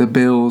the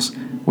Bills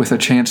with a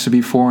chance to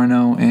be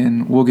 4-0,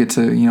 and we'll get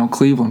to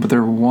Cleveland, but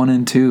they're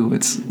 1-2.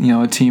 It's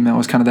a team that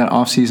was kind of that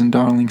offseason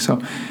darling. So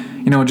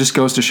it just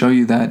goes to show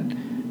you that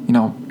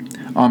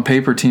on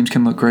paper teams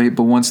can look great,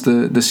 but once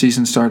the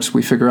season starts,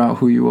 we figure out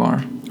who you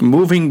are.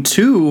 Moving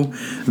to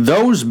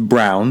those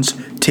Browns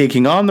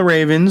taking on the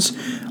Ravens,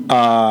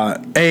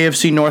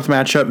 AFC North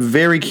matchup,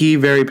 very key,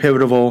 very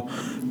pivotal.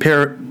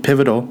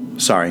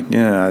 Sorry,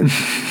 yeah.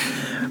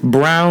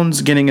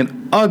 Browns getting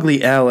an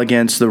ugly L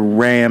against the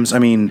Rams. I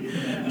mean,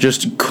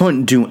 just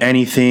couldn't do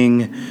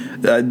anything.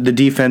 The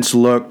defense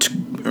looked.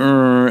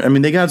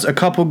 They got a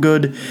couple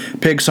good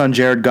picks on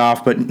Jared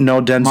Goff, but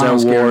no Denzel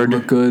Myles Ward. Garrett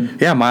looked good.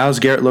 Yeah, Myles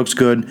Garrett looks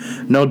good.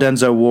 No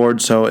Denzel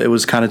Ward, so it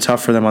was kind of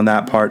tough for them on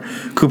that part.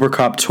 Cooper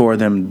Kupp tore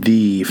them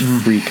the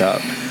freak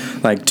up.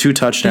 Like 2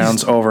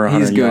 touchdowns, over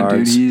 100 yards.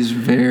 He's good, dude. He's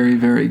very,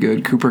 very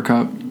good. Cooper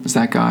Kupp is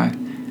that guy.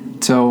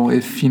 So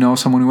if you know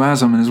someone who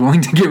has him and is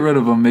willing to get rid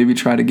of him, maybe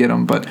try to get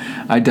him. But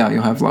I doubt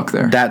you'll have luck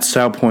there. That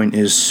sell point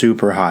is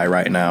super high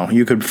right now.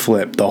 You could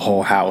flip the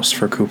whole house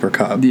for Cooper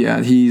Kupp.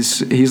 Yeah,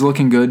 he's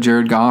looking good.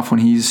 Jared Goff, when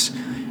he's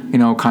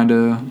kind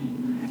of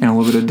in a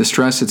little bit of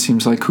distress, it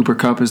seems like Cooper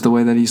Kupp is the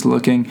way that he's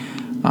looking.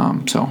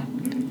 So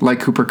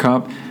like Cooper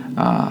Kupp,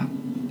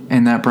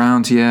 and that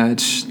Browns,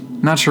 it's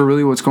not sure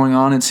really what's going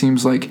on. It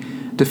seems like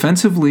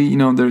defensively,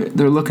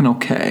 they're looking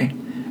okay.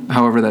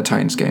 However, that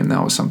Titans game,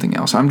 that was something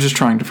else. I'm just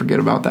trying to forget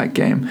about that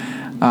game.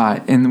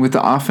 And with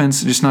the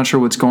offense, just not sure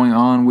what's going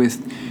on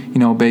with,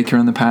 Baker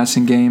in the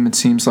passing game. It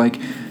seems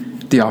like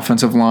the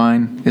offensive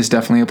line is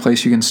definitely a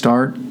place you can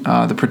start.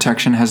 The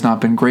protection has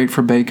not been great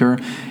for Baker,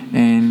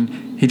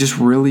 and he just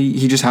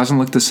hasn't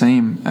looked the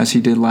same as he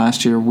did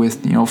last year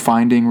with,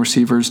 finding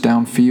receivers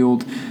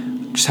downfield.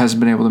 Just hasn't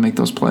been able to make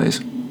those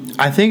plays.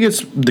 I think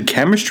it's the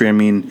chemistry. I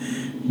mean,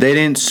 they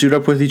didn't suit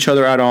up with each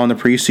other at all in the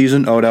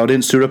preseason. Odell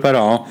didn't suit up at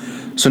all.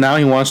 So now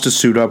he wants to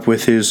suit up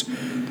with his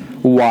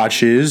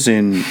watches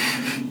and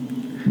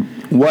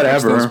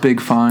whatever. Those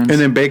big fines.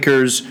 And then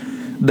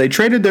they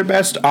traded their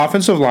best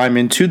offensive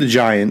lineman to the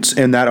Giants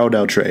in that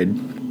Odell trade.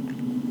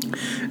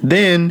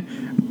 Then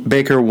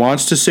Baker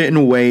wants to sit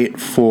and wait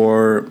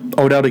for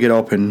Odell to get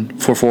open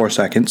for 4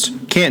 seconds.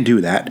 Can't do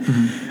that.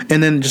 Mm-hmm.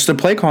 And then just the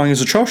play calling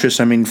is atrocious.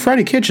 I mean,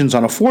 Freddie Kitchens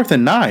on a 4th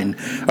and 9,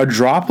 a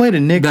draw play to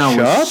Nick Chubb.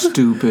 That was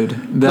stupid.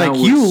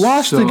 You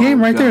lost the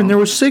game right there, and there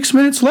was 6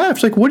 minutes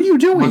left. Like, what are you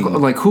doing?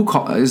 Like who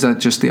is that?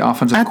 Just the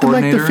offensive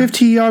coordinator at the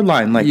 50-yard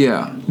line?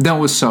 Yeah, that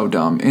was so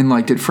dumb.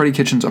 And did Freddie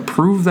Kitchens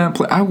approve that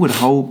play? I would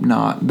hope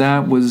not.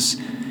 That was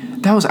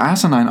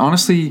asinine.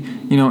 Honestly,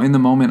 in the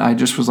moment, I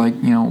just was like,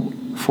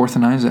 4th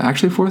and 9, is it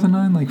actually 4th and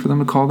 9? For them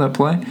to call that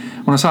play?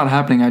 When I saw it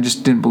happening, I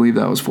just didn't believe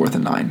that was 4th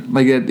and 9.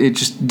 It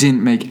just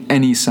didn't make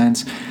any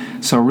sense.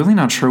 So really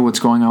not sure what's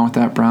going on with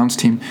that Browns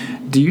team.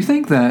 Do you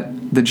think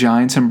that the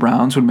Giants and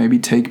Browns would maybe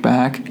take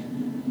back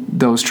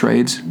those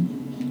trades,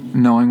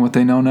 knowing what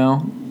they know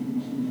now?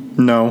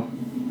 No.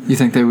 You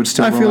think they would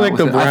still? I feel like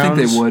the Browns. I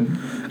think they would.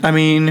 I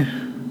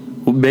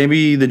mean,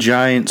 maybe the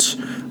Giants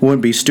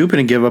wouldn't be stupid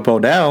and give up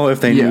Odell if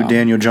they knew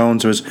Daniel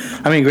Jones was.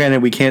 I mean,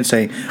 granted, we can't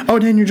say,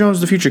 Daniel Jones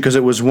is the future because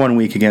it was 1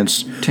 week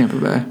against Tampa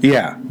Bay.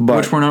 Yeah, but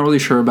which we're not really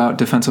sure about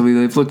defensively.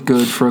 They've looked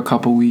good for a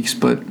couple weeks,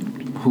 but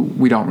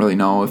we don't really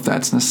know if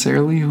that's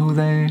necessarily who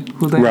they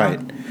right.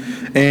 are.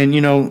 And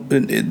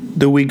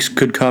the weeks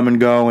could come and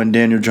go, and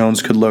Daniel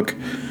Jones could look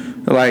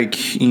like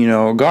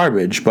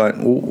garbage. But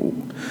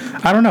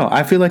I don't know.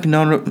 I feel like I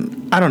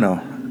don't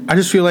know. I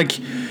just feel like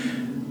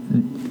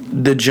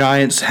the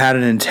Giants had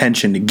an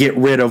intention to get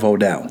rid of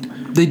Odell.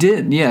 They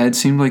did, yeah. It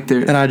seemed like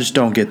they're, and I just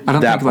don't get. I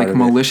don't that think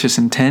malicious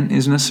intent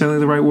is necessarily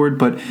the right word,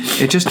 but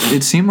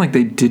it seemed like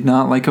they did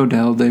not like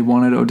Odell. They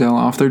wanted Odell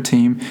off their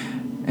team,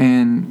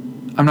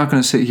 and I'm not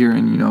going to sit here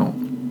and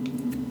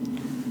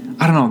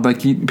I don't know.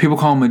 People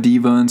call him a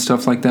diva and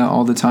stuff like that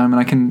all the time, and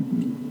I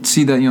can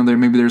see that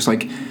there's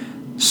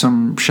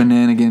some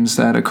shenanigans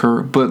that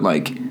occur, but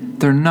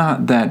they're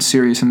not that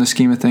serious in the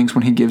scheme of things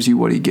when he gives you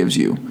what he gives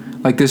you.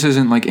 This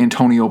isn't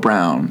Antonio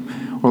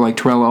Brown or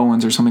Terrell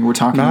Owens or something we're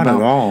talking about. Not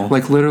at all.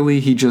 Literally,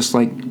 he just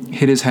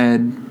hit his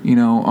head,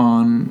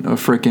 on a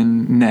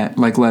freaking net.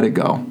 Like, let it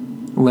go.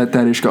 Let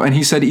that ish go. And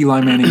he said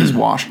Eli Manning is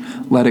washed.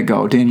 Let it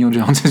go. Daniel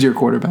Jones is your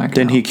quarterback.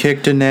 Then he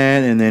kicked a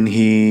net, and then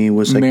he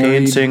was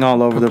dancing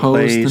all over the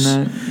place.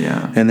 The net.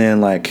 Yeah. And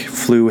then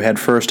flew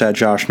headfirst at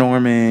Josh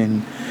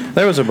Norman.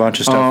 There was a bunch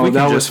of stuff. Oh,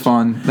 that was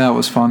fun. That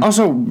was fun.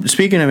 Also,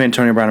 speaking of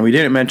Antonio Brown, we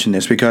didn't mention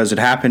this because it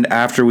happened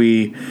after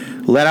we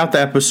let out the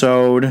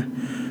episode.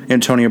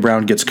 Antonio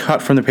Brown gets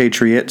cut from the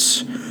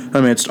Patriots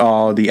amidst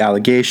all the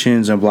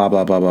allegations and blah,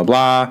 blah, blah, blah,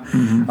 blah.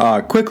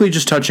 Mm-hmm. Quickly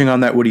just touching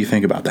on that, what do you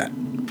think about that?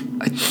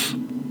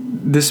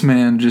 This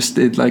man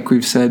like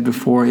we've said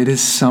before, it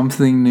is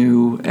something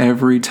new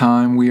every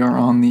time we are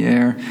on the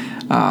air.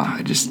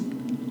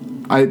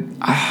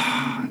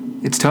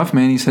 It's tough,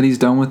 man. He said he's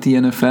done with the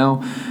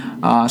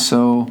NFL.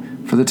 So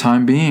for the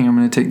time being, I'm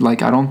going to take,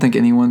 I don't think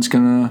anyone's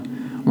going to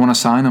want to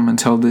sign him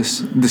until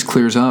this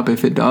clears up.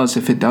 If it does,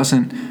 if it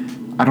doesn't,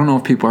 I don't know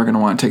if people are going to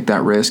want to take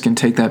that risk and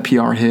take that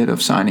PR hit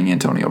of signing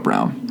Antonio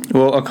Brown.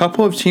 Well, a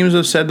couple of teams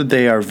have said that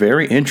they are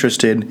very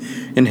interested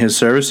in his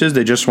services.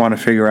 They just want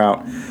to figure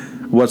out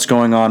what's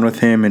going on with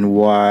him and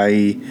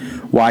why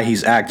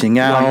he's acting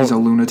out. Why he's a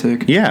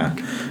lunatic. Yeah.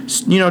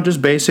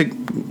 Just basic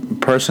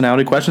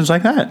personality questions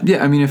like that.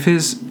 Yeah, I mean, if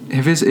his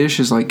ish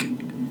is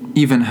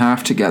even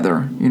half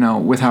together,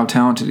 with how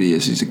talented he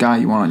is, he's a guy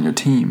you want on your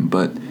team.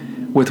 But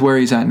with where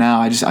he's at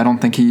now, I don't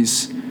think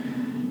he's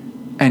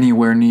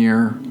anywhere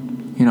near,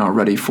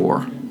 ready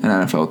for an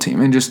NFL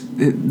team. And just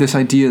this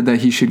idea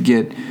that he should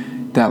get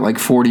that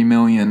 $40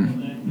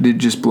 million, it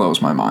just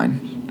blows my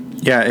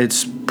mind. Yeah,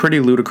 it's pretty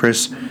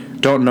ludicrous.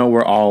 Don't know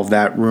where all of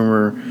that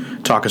rumor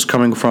talk is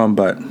coming from,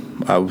 but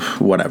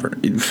whatever.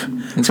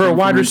 It's for a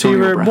wide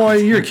receiver, boy,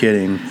 you're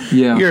kidding.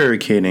 Yeah. You're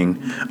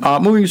kidding.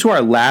 Moving to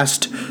our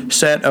last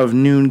set of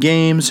noon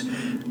games,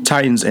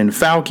 Titans and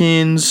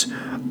Falcons.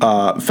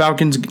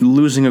 Falcons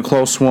losing a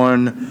close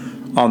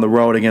one on the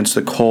road against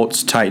the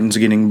Colts. Titans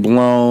getting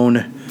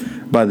blown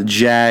by the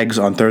Jags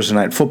on Thursday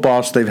Night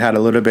Football, so they've had a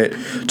little bit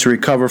to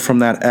recover from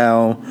that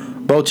L.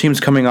 Both teams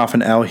coming off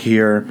an L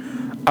here.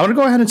 I'm going to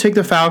go ahead and take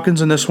the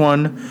Falcons in this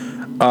one.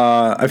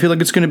 I feel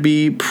like it's going to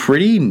be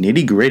pretty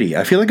nitty-gritty.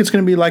 I feel like it's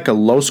going to be a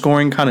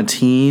low-scoring kind of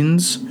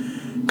teens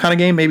kind of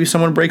game. Maybe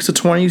someone breaks the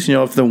 20s.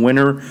 If the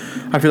winner,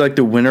 I feel like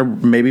the winner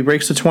maybe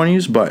breaks the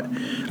 20s, but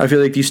I feel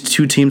like these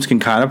two teams can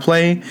kind of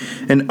play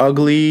an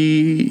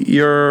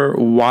uglier,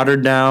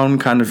 watered-down,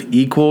 kind of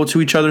equal to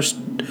each other's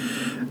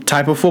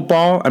type of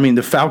football. I mean,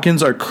 the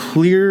Falcons are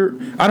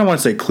I don't want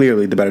to say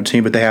clearly the better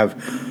team, but they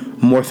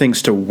have more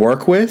things to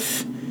work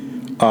with,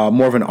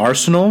 more of an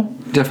arsenal.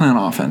 Definitely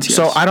on offense, yes.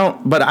 So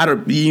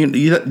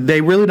they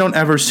really don't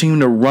ever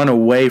seem to run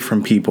away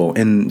from people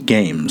in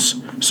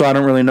games. So I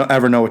don't really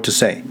ever know what to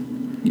say.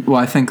 Well,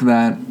 I think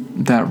that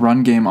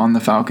run game on the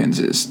Falcons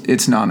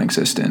it's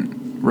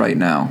non-existent right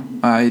now.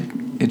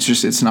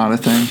 It's not a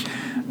thing.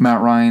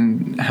 Matt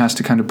Ryan has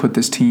to kind of put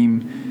this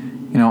team,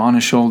 on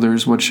his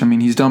shoulders, which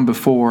he's done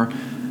before,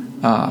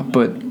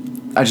 but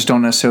I just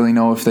don't necessarily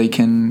know if they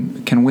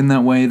can win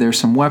that way. There's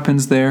some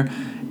weapons there.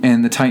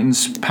 And the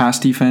Titans' pass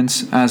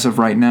defense, as of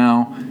right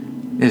now,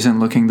 isn't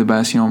looking the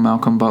best.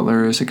 Malcolm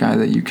Butler is a guy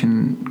that you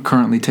can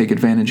currently take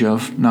advantage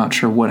of. Not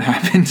sure what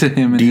happened to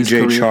him in his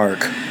career. DJ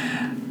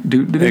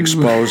Chark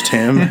exposed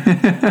him.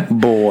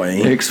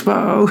 Boy.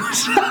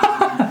 Exposed.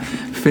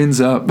 Fins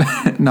up.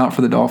 Not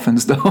for the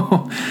Dolphins,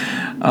 though.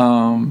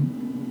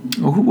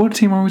 What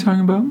team are we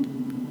talking about?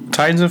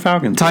 Titans and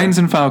Falcons. Titans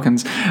and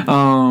Falcons.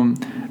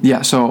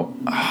 So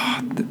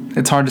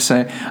it's hard to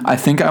say. I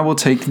think I will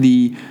take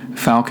the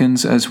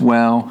Falcons as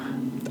well.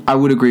 I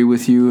would agree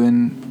with you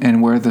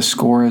in where the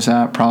score is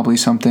at, probably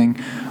something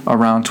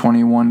around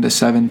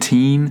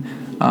 21-17.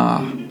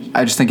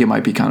 I just think it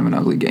might be kind of an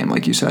ugly game,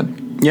 like you said.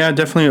 Yeah,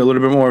 definitely a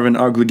little bit more of an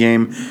ugly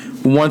game.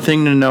 One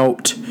thing to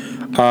note,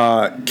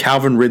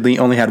 Calvin Ridley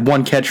only had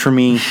one catch for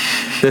me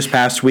this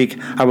past week.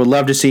 I would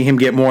love to see him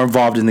get more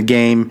involved in the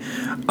game.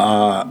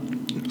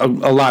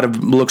 A lot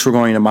of looks were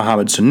going to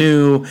Mohamed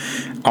Sanu.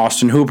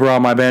 Austin Hooper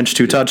on my bench,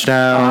 2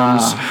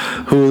 touchdowns.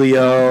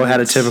 Julio had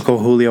a typical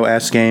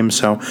Julio-esque game.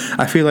 So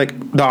I feel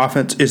like the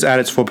offense is at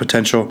its full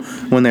potential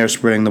when they're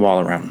spreading the ball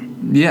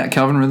around. Yeah,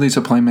 Calvin Ridley's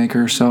a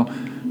playmaker. So,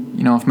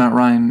 if Matt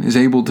Ryan is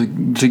able to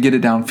get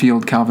it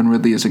downfield, Calvin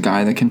Ridley is a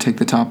guy that can take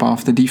the top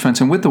off the defense.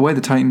 And with the way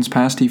the Titans'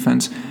 pass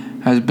defense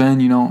has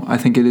been, I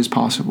think it is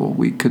possible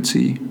we could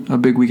see a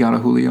big week out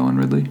of Julio and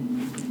Ridley.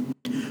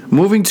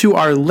 Moving to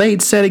our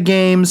late set of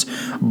games,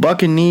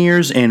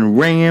 Buccaneers and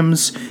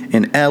Rams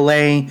in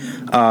L.A.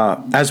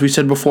 As we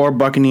said before,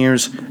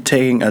 Buccaneers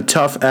taking a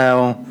tough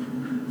L,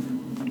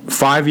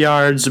 5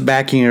 yards,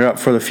 backing it up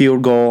for the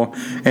field goal,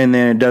 and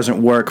then it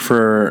doesn't work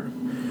for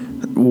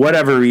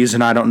whatever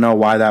reason. I don't know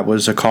why that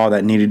was a call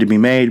that needed to be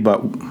made, but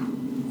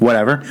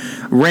whatever.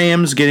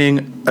 Rams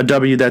getting a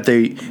W that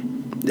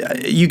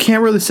you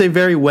can't really say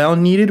very well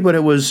needed, but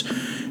it was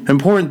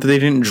important that they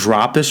didn't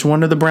drop this one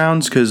to the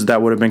Browns because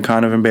that would have been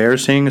kind of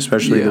embarrassing,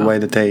 especially the way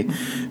that they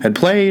had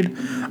played.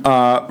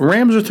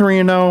 Rams are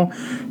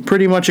 3-0.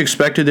 Pretty much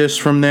expected this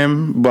from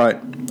them,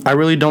 but I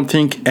really don't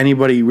think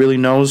anybody really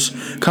knows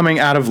coming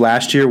out of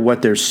last year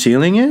what their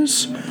ceiling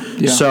is.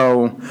 Yeah.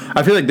 So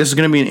I feel like this is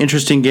going to be an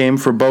interesting game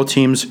for both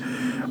teams,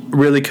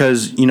 really,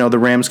 because the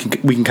Rams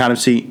we can kind of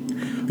see,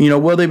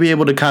 will they be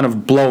able to kind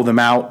of blow them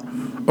out,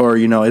 or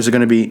is it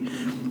going to be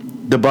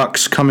the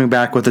Bucs coming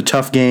back with a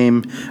tough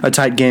game, a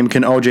tight game?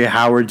 Can O.J.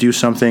 Howard do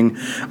something?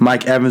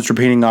 Mike Evans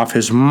repeating off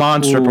his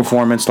monster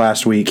performance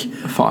last week.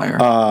 Fire.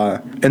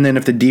 And then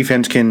if the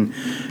defense can,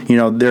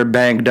 they're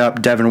banged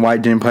up. Devin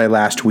White didn't play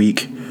last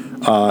week.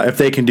 If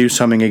they can do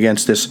something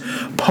against this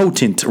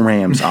potent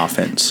Rams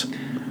offense.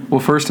 Well,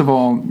 first of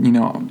all,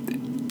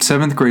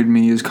 seventh grade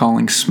me is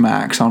calling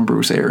smacks on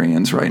Bruce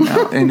Arians right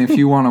now. And if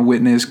you want to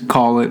witness,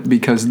 call it,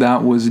 because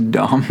that was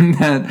dumb.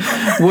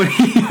 What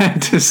he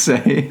had to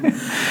say.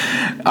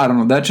 I don't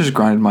know. That just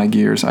grinded my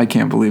gears. I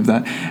can't believe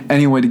that.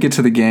 Anyway, to get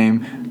to the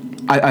game,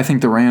 I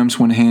think the Rams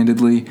win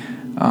handedly.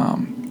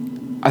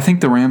 I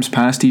think the Rams'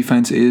 pass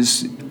defense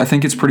I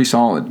think it's pretty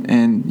solid.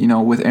 And,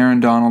 with Aaron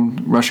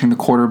Donald rushing the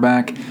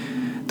quarterback,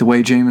 the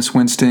way Jameis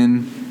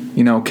Winston,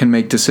 can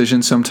make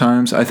decisions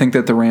sometimes, I think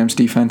that the Rams'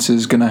 defense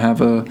is going to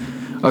have a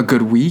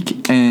good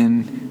week.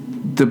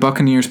 And the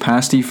Buccaneers'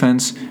 pass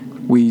defense,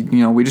 we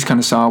just kind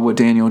of saw what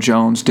Daniel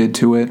Jones did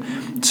to it.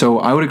 So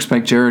I would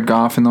expect Jared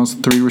Goff and those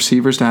three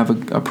receivers to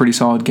have a pretty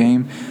solid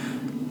game.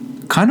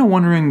 Kind of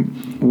wondering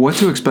what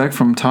to expect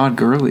from Todd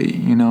Gurley.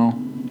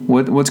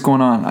 What's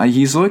going on?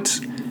 He's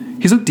looked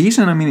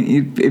decent. I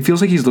mean, it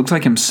feels like he's looked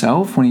like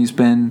himself when he's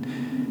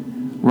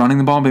been running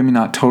the ball. Maybe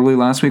not totally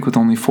last week with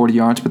only 40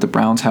 yards, but the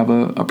Browns have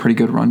a pretty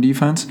good run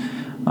defense.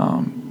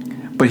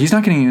 But he's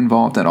not getting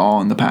involved at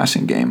all in the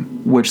passing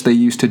game, which they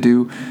used to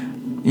do.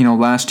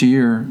 Last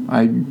year,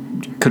 I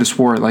could have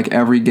swore like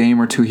every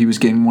game or two he was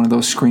getting one of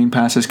those screen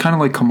passes, kind of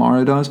like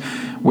Kamara does,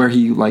 where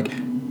he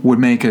would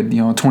make a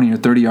 20 or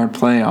 30 yard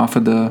play off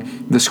of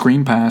the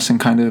screen pass and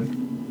kind of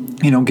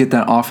get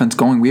that offense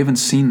going. We haven't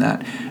seen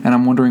that, and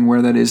I'm wondering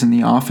where that is in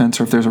the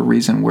offense, or if there's a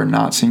reason we're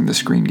not seeing the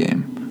screen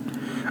game.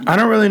 I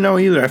don't really know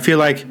either. I feel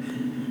like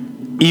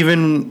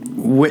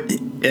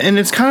and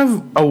it's kind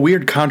of a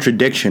weird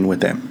contradiction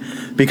with them,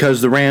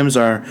 because the Rams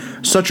are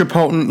such a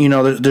potent,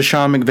 the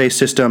Sean McVay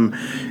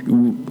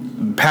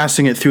system,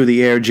 passing it through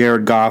the air,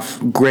 Jared Goff,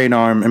 great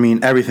arm,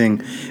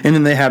 everything. And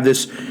then they have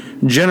this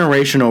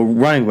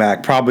generational running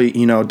back, probably,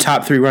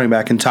 top 3 running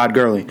back in Todd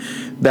Gurley,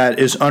 that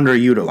is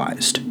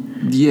underutilized.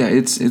 Yeah,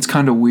 it's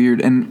kind of weird.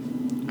 And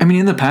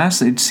in the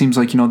past, it seems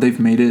like they've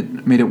made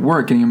it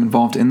work, getting him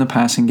involved in the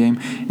passing game,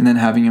 and then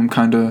having him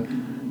kind of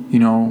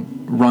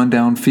run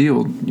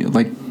downfield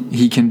like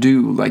he can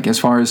do. Like as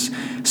far as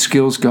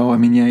skills go,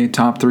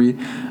 top 3.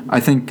 I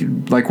think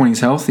when he's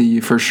healthy,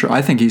 for sure.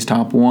 I think he's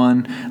top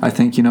 1. I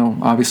think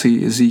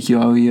obviously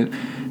Ezekiel Elliott,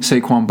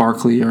 Saquon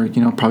Barkley are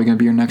probably going to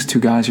be your next 2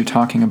 guys you're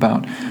talking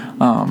about.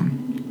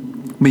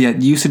 But yeah,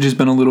 usage has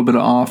been a little bit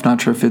off.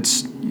 Not sure if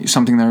it's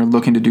something they're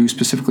looking to do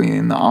specifically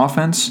in the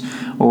offense,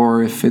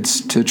 or if it's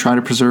to try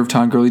to preserve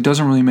Todd Gurley. It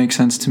doesn't really make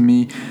sense to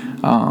me.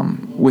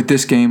 With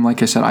this game,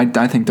 like I said,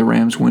 I think the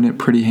Rams win it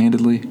pretty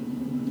handedly.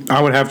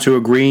 I would have to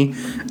agree.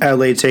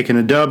 LA taking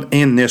a dub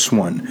in this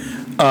one.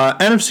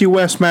 NFC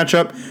West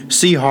matchup,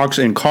 Seahawks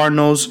and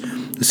Cardinals.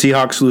 The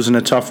Seahawks losing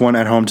a tough one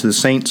at home to the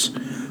Saints.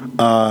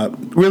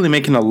 Really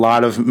making a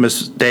lot of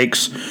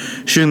mistakes,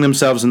 shooting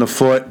themselves in the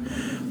foot.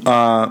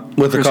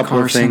 With Chris a couple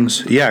Carson. Of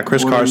things. Yeah,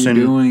 Chris what Carson are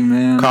you doing,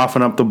 man?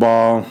 Coughing up the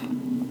ball.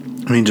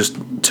 Just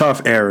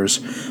tough errors.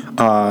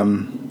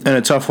 And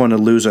a tough one to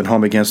lose at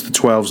home against the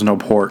 12s, no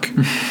pork.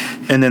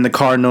 And then the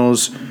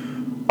Cardinals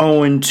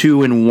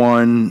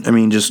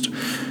 0-2-1. Just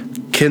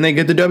can they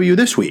get the W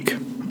this week?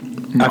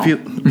 No.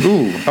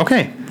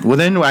 Okay. Well,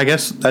 then I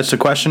guess that's the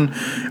question.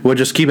 We'll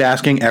just keep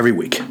asking every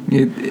week.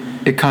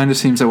 It kind of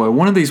seems that way.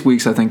 One of these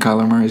weeks, I think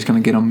Kyler Murray is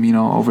going to get them,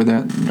 over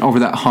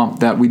that hump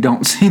that we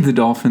don't see the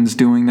Dolphins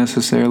doing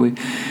necessarily.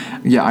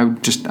 Yeah,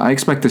 I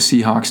expect the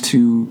Seahawks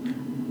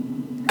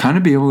to kind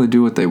of be able to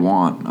do what they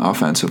want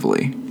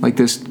offensively. Like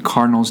this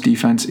Cardinals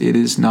defense, it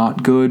is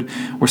not good.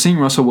 We're seeing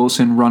Russell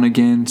Wilson run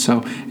again,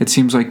 so it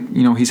seems like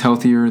he's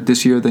healthier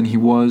this year than he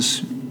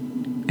was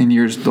in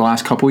the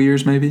last couple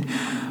years maybe.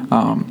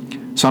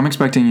 So I'm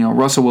expecting,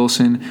 Russell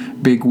Wilson,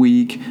 big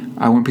week.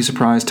 I wouldn't be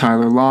surprised.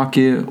 Tyler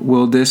Lockett,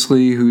 Will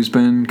Dissly, who's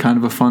been kind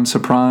of a fun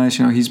surprise.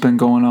 He's been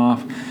going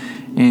off.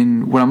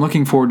 And what I'm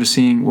looking forward to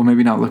seeing, well,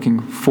 maybe not looking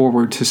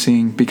forward to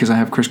seeing because I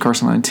have Chris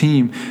Carson on the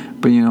team,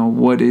 but,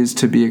 what is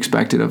to be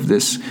expected of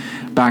this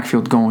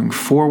backfield going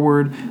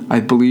forward.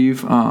 I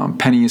believe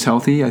Penny is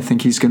healthy. I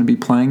think he's going to be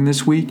playing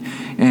this week.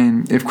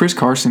 And if Chris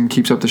Carson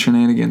keeps up the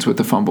shenanigans with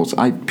the fumbles,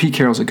 Pete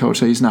Carroll's a coach,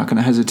 so he's not going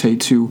to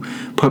hesitate to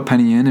put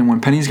Penny in. And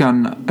when Penny's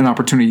gotten an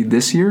opportunity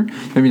this year,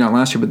 maybe not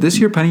last year, but this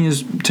year Penny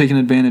is taking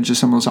advantage of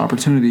some of those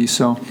opportunities.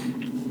 So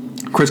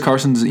Chris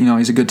Carson's,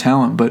 he's a good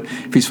talent, but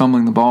if he's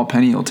fumbling the ball,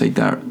 Penny will take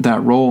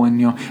that role.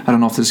 And, I don't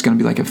know if this is going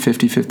to be like a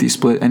 50-50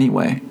 split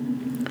anyway.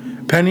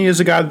 Penny is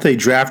a guy that they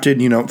drafted,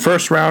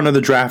 first round of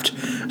the draft.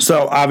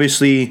 So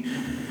obviously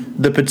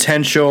the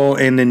potential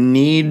and the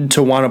need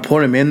to want to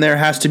put him in there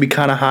has to be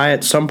kind of high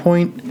at some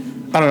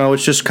point. I don't know.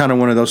 It's just kind of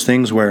one of those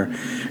things where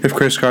if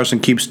Chris Carson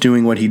keeps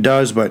doing what he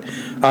does, but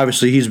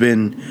obviously he's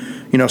been,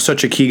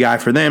 such a key guy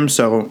for them.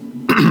 So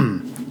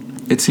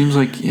it seems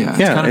like it's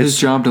kind of his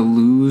job to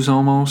lose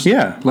almost.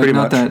 Yeah, like pretty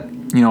not much.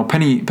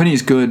 that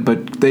Penny's good,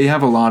 but they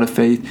have a lot of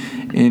faith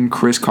in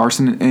Chris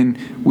Carson, and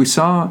we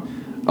saw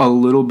a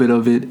little bit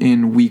of it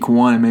in week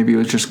 1, and maybe it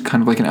was just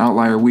kind of like an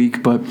outlier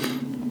week, but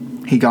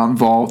he got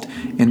involved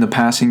in the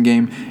passing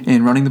game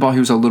and running the ball. He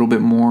was a little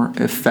bit more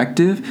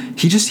effective.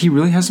 He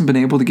really hasn't been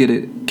able to get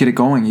it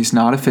going. He's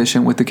not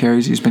efficient with the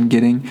carries he's been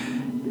getting.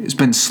 It's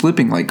been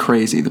slipping like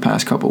crazy the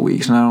past couple of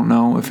weeks, and I don't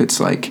know if it's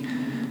like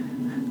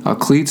a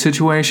cleat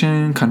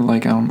situation, kind of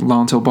like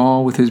Lonzo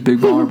Ball with his big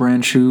baller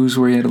brand shoes,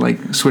 where he had to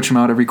like switch them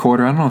out every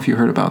quarter. I don't know if you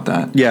heard about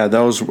that. Yeah,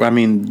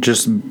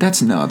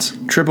 that's nuts.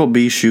 Triple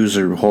B shoes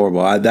are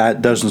horrible.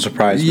 That doesn't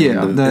surprise me.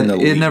 Yeah,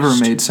 it never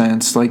made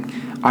sense. Like,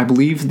 I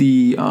believe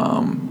the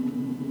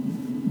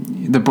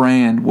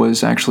brand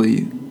was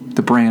actually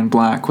the brand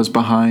black was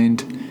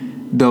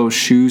behind those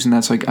shoes, and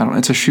that's like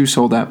it's a shoe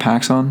sold at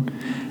PacSun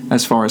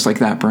as far as like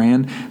that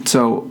brand.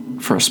 So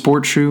for a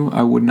sports shoe,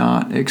 I would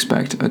not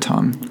expect a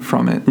ton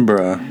from it.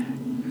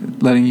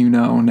 Bruh. Letting you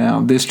know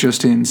now, this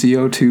just in,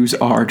 ZO2s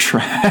are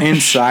trash.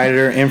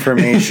 Insider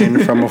information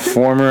from a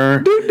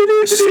former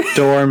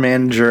store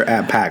manager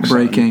at PacSun.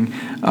 Breaking.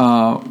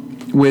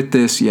 With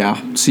this,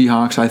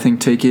 Seahawks, I think,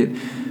 take it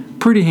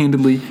pretty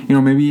handedly.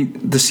 Maybe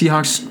the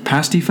Seahawks'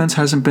 pass defense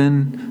hasn't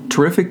been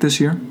terrific this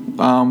year.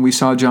 We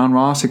saw John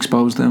Ross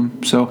expose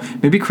them, so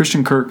maybe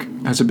Christian Kirk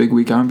has a big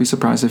week. I wouldn't be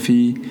surprised if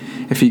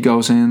he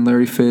goes in.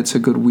 Larry Fitz, a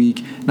good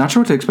week. Not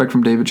sure what to expect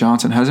from David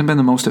Johnson. Hasn't been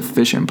the most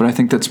efficient, but I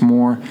think that's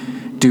more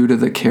due to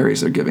the carries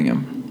they're giving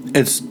him.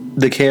 It's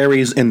the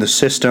carries in the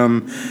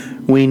system.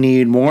 We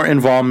need more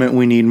involvement.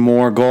 We need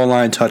more goal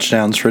line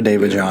touchdowns for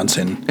David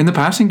Johnson. In the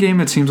passing game,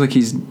 it seems like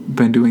he's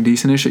been doing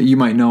decent-ish. You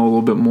might know a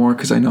little bit more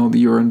because I know that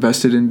you're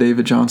invested in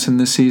David Johnson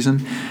this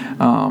season.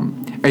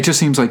 It just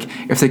seems like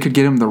if they could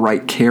get him the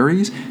right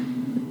carries,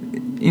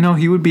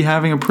 he would be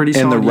having a pretty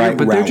solid year.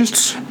 But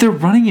they're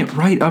running it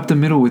right up the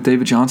middle with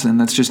David Johnson,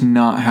 and that's just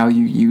not how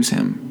you use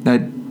him.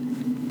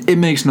 It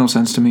makes no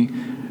sense to me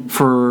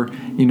for a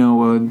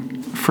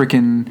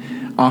freaking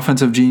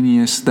offensive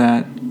genius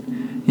that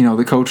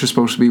the coach is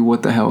supposed to be.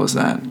 What the hell is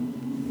that?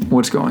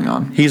 What's going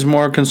on? He's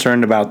more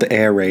concerned about the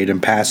air raid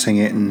and passing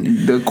it,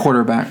 and the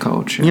quarterback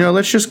coach.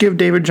 Let's just give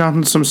David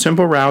Johnson some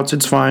simple routes.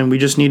 It's fine. We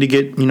just need to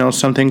get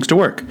some things to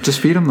work. Just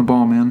feed him the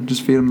ball, man.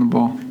 Just feed him the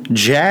ball.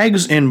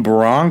 Jags and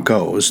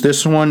Broncos.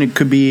 This one, it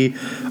could be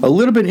a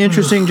little bit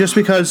interesting just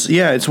because,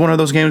 it's one of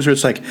those games where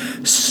it's like,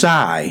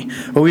 sigh.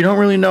 But we don't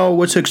really know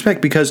what to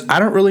expect because I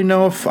don't really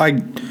know if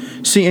I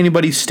see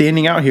anybody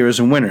standing out here as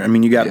a winner. I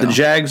mean, you got the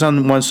Jags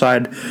on one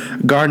side.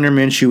 Gardner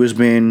Minshew has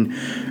been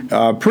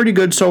pretty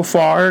good so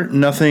far.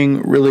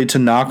 Nothing really to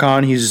knock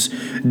on. He's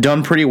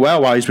done pretty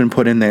well while he's been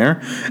put in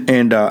there.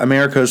 And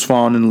America has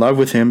fallen in love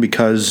with him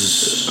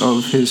because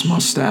of his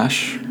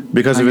mustache.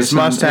 Because of his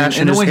mustache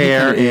and his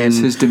hair and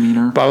his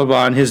demeanor. Blah, blah,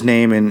 blah, and his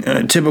name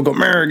and typical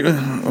America.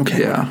 Okay.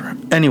 Yeah.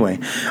 Anyway,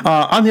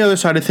 on the other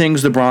side of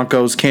things, the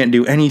Broncos can't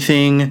do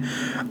anything.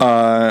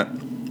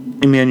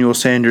 Emmanuel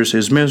Sanders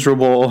is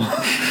miserable.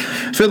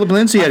 Philip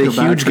Lindsay had a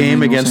huge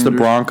game against the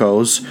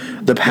Broncos.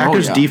 The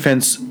Packers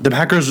defense, the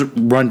Packers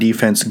run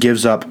defense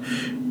gives up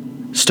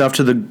stuff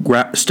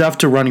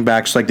to running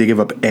backs like they give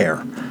up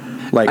air.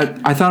 Like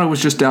I thought it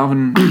was just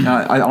Dalvin.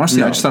 I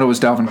just thought it was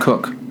Dalvin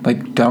Cook.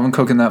 Like Dalvin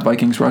Cook and that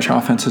Vikings rush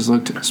offense has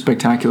looked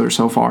spectacular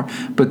so far.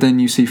 But then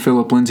you see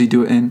Philip Lindsay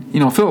do it, and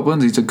Philip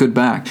Lindsay's a good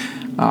back.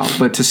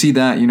 But to see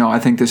that, I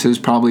think this is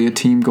probably a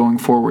team going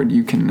forward.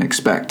 You can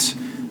expect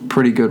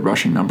pretty good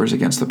rushing numbers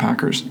against the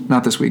Packers.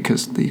 Not this week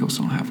because the Eagles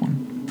don't have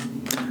one.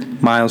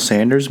 Miles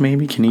Sanders,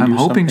 maybe? Can he? I'm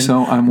hoping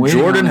so. I'm waiting.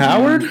 Jordan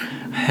Howard?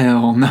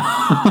 Hell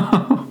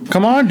no.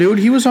 Come on, dude.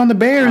 He was on the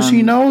Bears.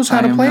 He knows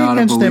how to play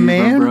against them,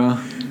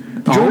 man.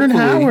 Jordan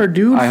Howard,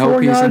 dude.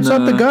 4 yards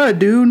up the gut,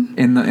 dude.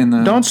 In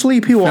the don't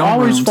sleep. He will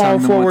always fall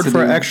forward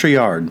for an extra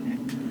yard.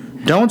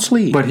 Don't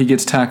sleep. But he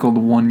gets tackled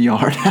 1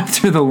 yard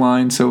after the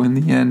line. So in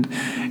the end,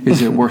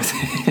 is it worth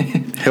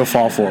it? He'll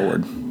fall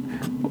forward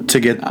to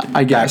get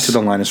back to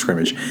the line of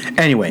scrimmage.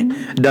 Anyway,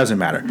 doesn't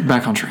matter.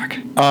 Back on track.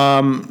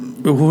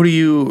 Who do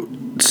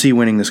you see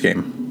winning this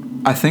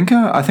game? I think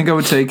I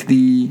would take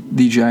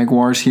the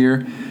Jaguars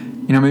here.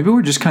 Maybe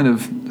we're just kind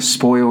of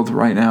spoiled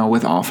right now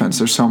with offense.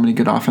 There's so many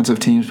good offensive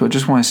teams, but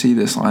just when I see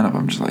this lineup,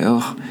 I'm just like,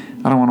 ugh,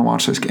 I don't want to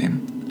watch this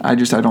game. I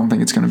don't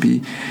think it's going to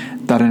be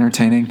that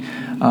entertaining.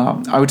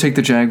 I would take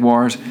the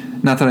Jaguars.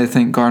 Not that I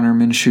think Gardner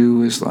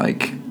Minshew is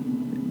like,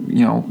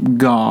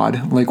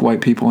 God, like white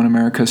people in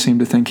America seem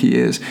to think he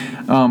is.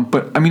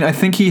 But, I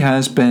think he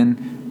has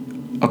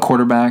been a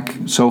quarterback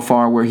so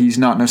far where he's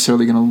not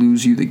necessarily going to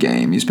lose you the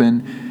game. He's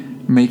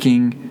been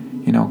making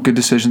good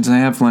decisions, and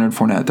they have Leonard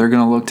Fournette. They're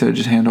going to look to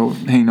just hand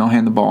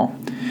the ball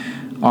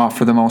off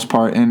for the most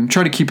part and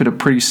try to keep it a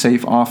pretty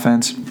safe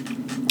offense.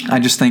 I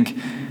just think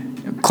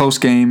close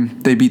game.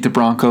 They beat the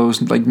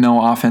Broncos. Like,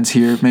 no offense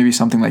here. Maybe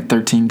something like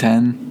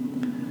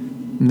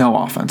 13-10. No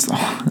offense, though.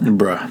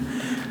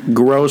 Bruh.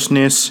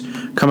 grossness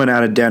coming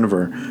out of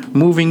Denver.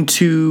 Moving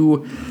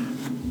to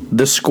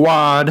the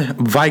squad,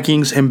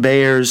 Vikings and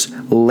Bears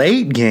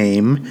late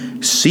game,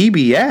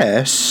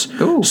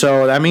 CBS. Ooh.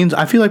 So that means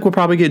I feel like we'll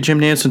probably get Jim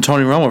Nantz and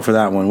Tony Romo for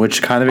that one,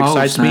 which kind of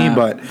excites me.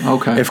 But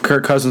if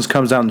Kirk Cousins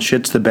comes out and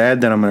shits the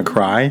bed, then I'm going to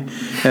cry,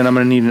 and I'm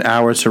going to need an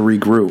hour to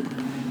regroup.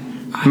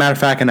 Matter of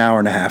fact, an hour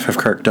and a half if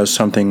Kirk does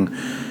something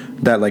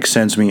that like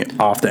sends me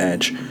off the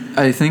edge.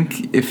 I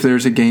think if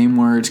there's a game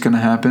where it's going to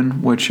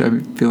happen, which I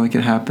feel like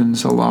it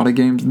happens a lot of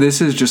games,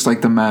 this is just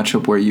like the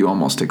matchup where you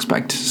almost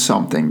expect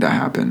something to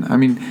happen. I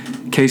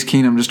mean, Case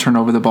Keenum just turned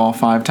over the ball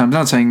 5 times.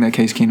 Not saying that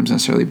Case Keenum's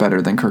necessarily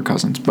better than Kirk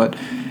Cousins, but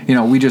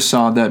we just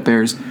saw that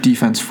Bears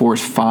defense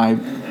force 5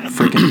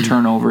 freaking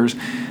turnovers.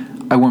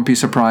 I wouldn't be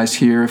surprised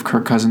here if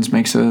Kirk Cousins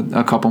makes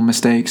a couple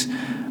mistakes.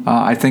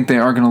 I think they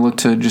are going to look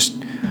to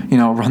just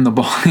run the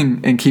ball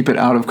and keep it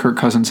out of Kirk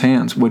Cousins'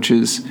 hands, which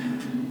is.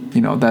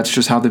 That's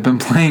just how they've been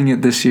playing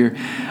it this year,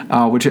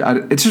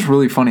 it's just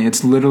really funny.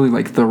 It's literally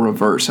like the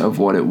reverse of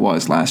what it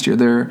was last year.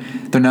 They're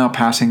now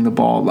passing the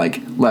ball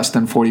like less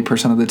than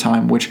 40% of the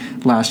time, which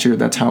last year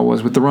that's how it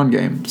was with the run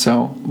game.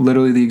 So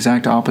literally the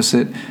exact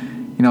opposite.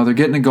 They're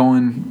getting it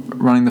going,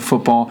 running the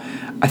football.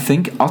 I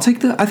think I'll take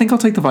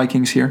the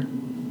Vikings here.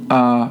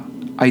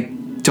 I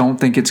don't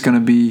think it's going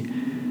to be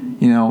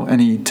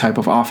any type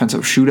of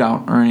offensive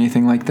shootout or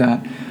anything like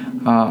that.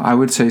 I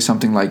would say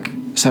something like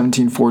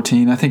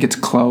 17-14. I think it's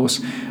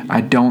close.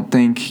 I don't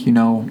think,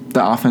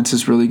 the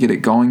offenses really get it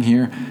going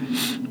here.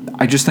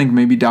 I just think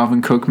maybe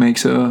Dalvin Cook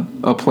makes a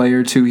play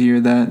or two here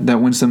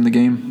that wins them the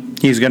game.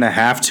 He's going to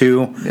have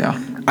to.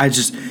 Yeah.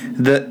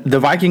 The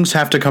Vikings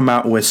have to come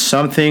out with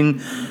some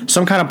kind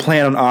of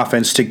plan on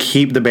offense to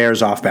keep the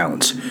Bears off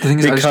balance. The thing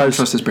is, I just don't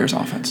trust this Bears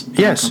offense.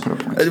 Yes.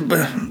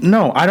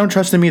 No, I don't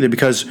trust them either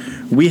because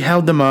we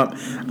held them up.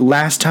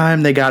 Last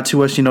time they got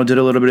to us, did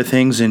a little bit of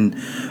things, and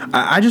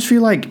I just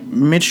feel like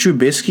Mitch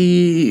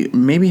Trubisky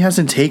maybe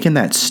hasn't taken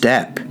that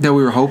step. That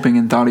we were hoping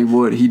and thought he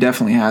would. He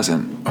definitely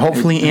hasn't.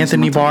 Hopefully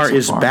Anthony Barr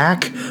is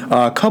back.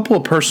 A couple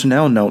of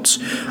personnel notes.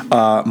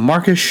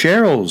 Marcus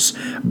Sherrill's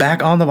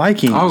back on the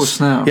Vikings. Oh,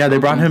 snap. Yeah, they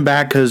brought him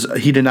back because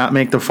he did not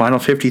make the final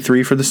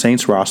 53 for the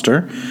Saints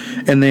roster.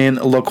 And then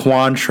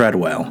Laquan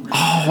Treadwell.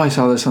 Oh, I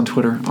saw this on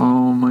Twitter.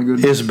 Oh, my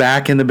goodness. Is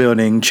back in the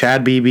building.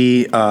 Chad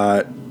Beebe,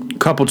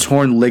 couple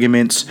torn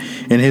ligaments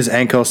in his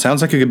ankle.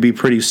 Sounds like it could be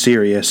pretty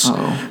serious.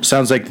 Uh-oh.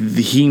 Sounds like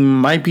he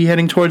might be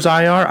heading towards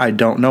IR. I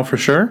don't know for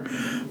sure.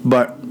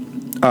 But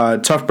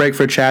tough break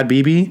for Chad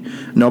Beebe.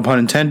 No pun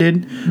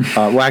intended.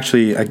 Well,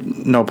 actually,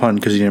 no pun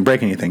because he didn't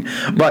break anything.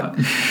 But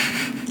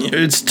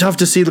it's tough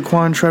to see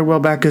Laquan Treadwell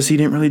back because he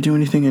didn't really do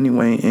anything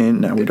anyway,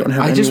 and now we don't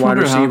have any wide receivers. I just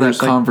wonder how that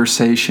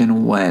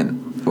conversation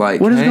went.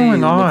 Like, what is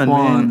going on,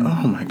 Laquan, man?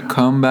 Oh, my God.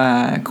 Come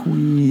back.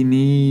 We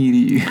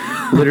need you.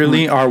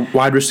 Literally, our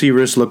wide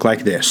receivers look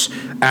like this.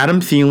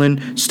 Adam Thielen,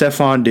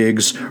 Stephon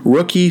Diggs,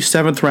 rookie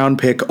 7th-round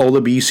pick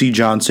Olabisi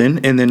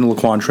Johnson, and then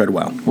Laquan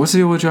Treadwell. What's the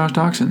deal with Josh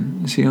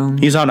Doxson? Is he on?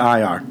 He's on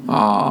IR.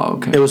 Oh,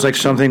 okay. It was like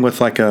something with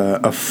like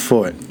a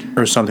foot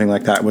or something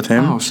like that with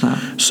him. Oh,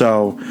 snap.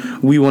 So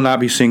we will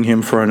not be seeing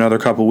him for another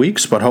couple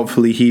weeks, but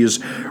hopefully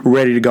he's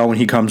ready to go when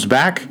he comes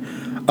back.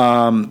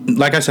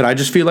 Like I said, I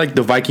just feel like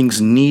the Vikings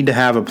need to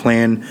have a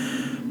plan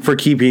for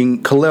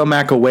keeping Khalil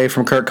Mack away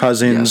from Kirk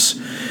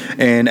Cousins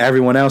and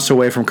everyone else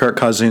away from Kirk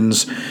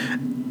Cousins.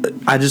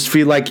 I just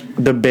feel like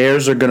the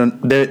Bears are going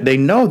to – they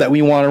know that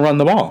we want to run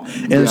the ball,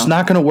 and it's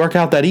not going to work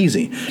out that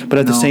easy. But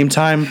at the same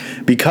time,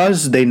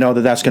 because they know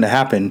that that's going to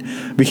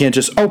happen, we can't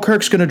just,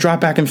 Kirk's going to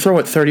drop back and throw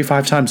it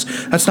 35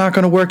 times. That's not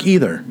going to work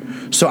either.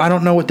 So I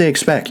don't know what they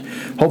expect.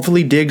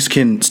 Hopefully Diggs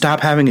can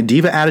stop having a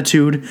diva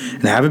attitude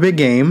and have a big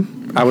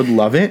game. I would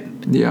love it.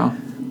 Yeah.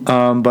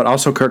 But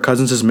also Kirk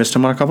Cousins has missed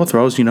him on a couple of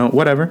throws.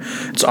 Whatever.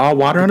 It's all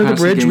water under the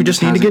bridge. We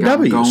just need to get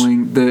W's.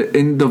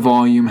 The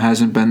volume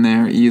hasn't been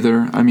there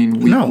either. I mean,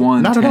 week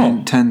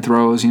one, 10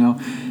 throws,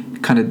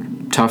 kind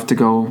of tough to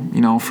go,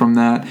 from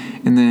that.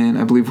 And then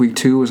I believe week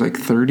 2 was like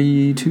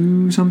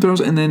 32 some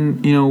throws. And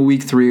then,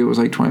 week 3 it was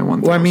like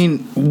 21 throws. Well, I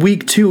mean,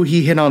 week 2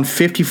 he hit on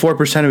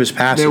 54% of his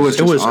passes. It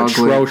was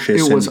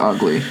atrocious. It was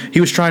ugly.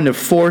 He was trying to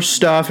force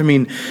stuff. I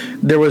mean,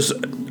 there was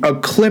a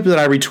clip that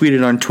I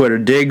retweeted on Twitter.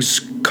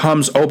 Diggs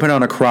comes open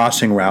on a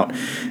crossing route.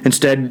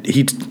 Instead,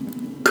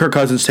 Kirk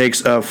Cousins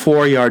takes a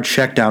 4-yard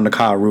check down to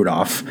Kyle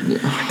Rudolph.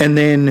 Yeah. And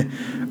then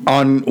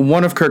on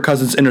one of Kirk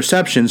Cousins'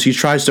 interceptions, he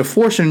tries to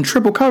force it in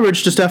triple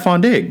coverage to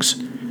Stephon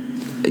Diggs.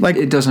 Like,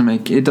 it doesn't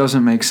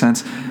make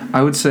sense.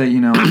 I would say,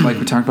 like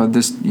we talked about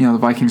this, the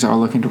Vikings are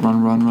looking to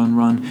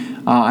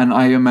run. And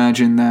I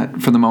imagine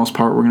that for the most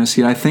part we're going to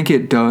see it. I think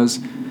it does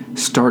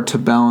start to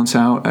balance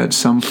out at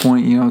some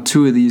point.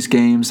 2 of these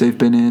games they've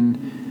been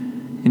in,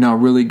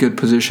 really good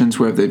positions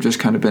where they've just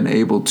kind of been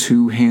able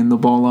to hand the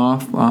ball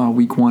off,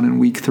 week 1 and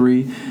week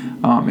 3.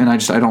 And I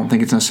don't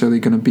think it's necessarily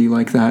going to be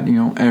like that,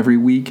 every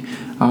week.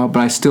 But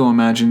I still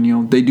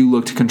imagine, they do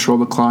look to control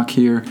the clock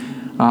here,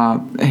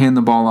 hand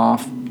the ball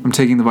off. I'm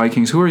taking the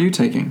Vikings. Who are you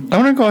taking?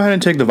 I'm going to go ahead and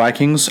take the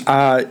Vikings.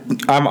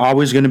 I'm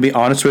always going to be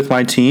honest with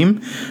my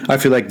team. I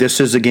feel like this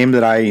is a game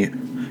that I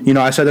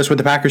I said this with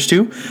the Packers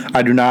too.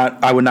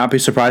 I would not be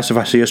surprised if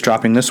I see us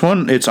dropping this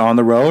one. It's on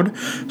the road.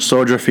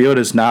 Soldier Field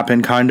has not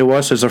been kind to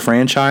us as a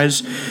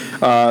franchise,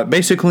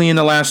 basically in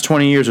the last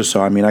 20 years or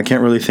so. I mean, I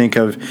can't really think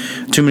of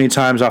too many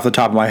times off the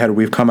top of my head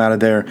we've come out of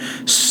there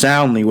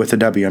soundly with a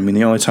W. I mean,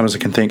 the only times I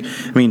can think,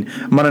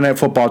 Monday Night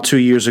Football 2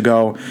 years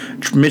ago,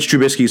 Mitch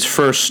Trubisky's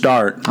first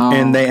start,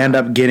 and they end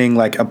up getting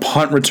like a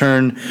punt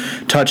return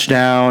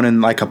touchdown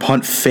and like a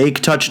punt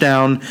fake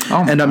touchdown,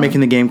 end up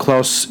making the game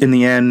close in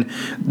the end.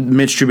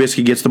 Mitch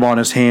Trubisky gets the ball in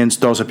his hands,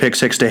 throws a pick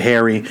six to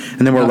Harry,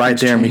 and then we're right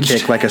there and we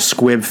kick like a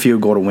squib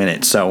field goal to win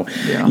it. So,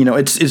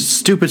 it's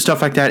stupid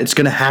stuff like that. It's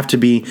going to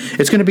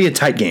be a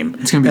tight game.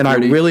 It's going to be and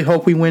pretty. I really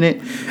hope we win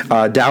it.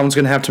 Dalvin's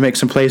going to have to make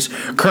some plays.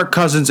 Kirk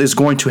Cousins is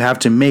going to have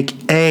to make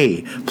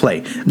a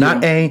play.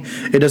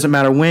 It doesn't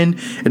matter when,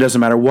 it doesn't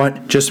matter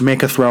what, just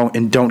make a throw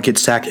and don't get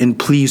sacked, and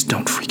please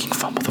don't freaking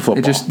fumble the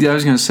football. I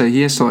was going to say,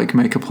 he has to like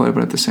make a play,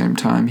 but at the same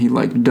time, he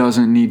like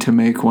doesn't need to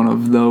make one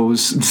of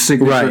those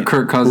signature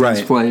Kirk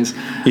Cousins plays.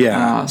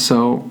 Yeah.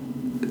 So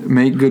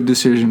make good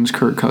decisions,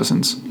 Kirk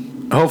Cousins.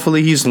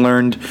 Hopefully he's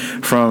learned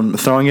from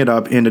throwing it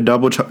up into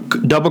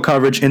double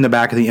coverage in the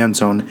back of the end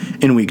zone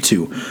in week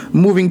 2.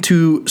 Moving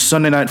to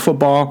Sunday Night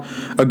Football,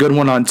 a good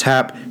one on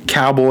tap,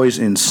 Cowboys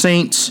and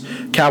Saints.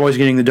 Cowboys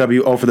getting the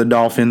W over the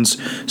Dolphins.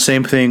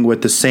 Same thing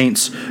with the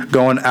Saints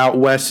going out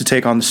west to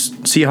take on the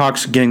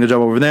Seahawks, getting the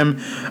W over them.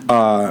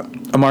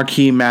 A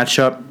marquee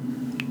matchup.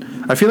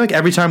 I feel like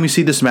every time we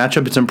see this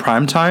matchup, it's in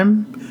prime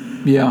time.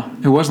 Yeah,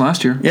 it was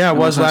last year. Yeah, it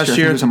was last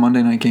year. It was a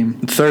Monday night game.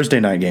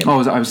 Thursday night game.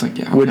 Oh, I was like,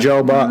 yeah. Okay. With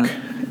Joe Buck.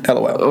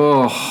 LOL.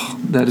 Oh,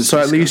 that is so.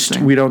 Disgusting. At least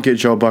we don't get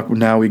Joe Buck.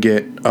 Now we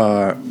get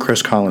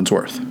Chris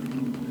Collinsworth.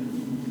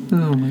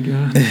 Oh my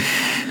god.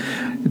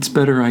 It's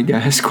better, I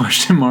guess, ?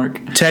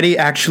 Teddy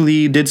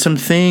actually did some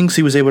things.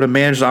 He was able to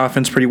manage the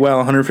offense pretty well.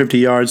 150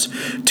 yards,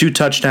 2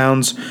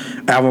 touchdowns.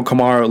 Alvin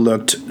Kamara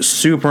looked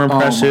super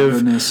impressive. Oh,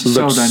 my goodness.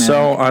 Looked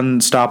so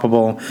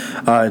unstoppable.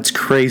 It's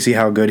crazy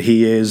how good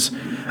he is.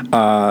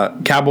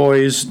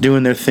 Cowboys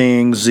doing their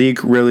thing.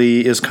 Zeke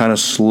really is kind of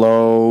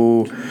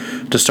slow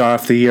to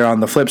start off the year. On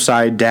the flip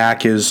side,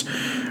 Dak is...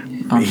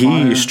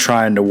 He's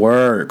trying to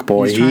work,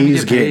 boy.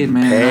 He's getting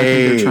paid. I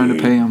think they're trying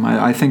to pay him.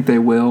 I think they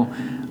will.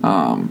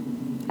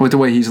 With the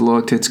way he's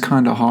looked, it's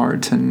kind of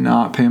hard to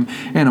not pay him.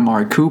 And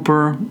Amari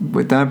Cooper,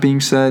 with that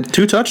being said...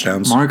 2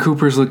 touchdowns. Amari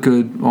Cooper's looked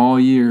good all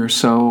year,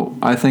 so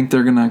I think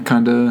they're going to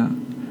kind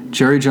of...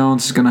 Jerry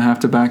Jones is going to have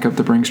to back up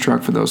the Brinks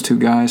truck for those 2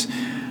 guys.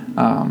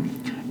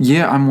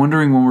 I'm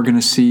wondering when we're going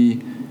to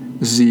see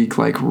Zeke,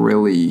 like,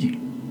 really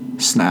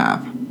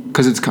snap.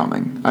 Because it's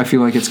coming. I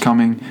feel like it's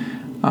coming.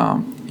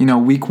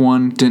 Week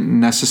 1 didn't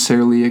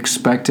necessarily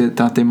expect it.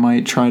 Thought they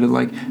might try to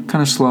like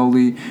kind of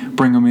slowly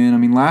bring him in. I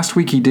mean, last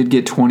week he did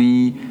get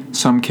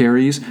 20-some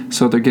carries,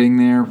 so they're getting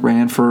there.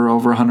 Ran for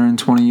over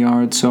 120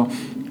 yards. So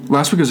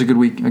last week was a good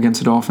week against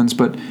the Dolphins,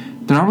 but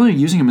they're not really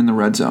using him in the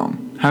red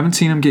zone. Haven't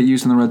seen him get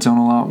used in the red zone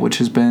a lot, which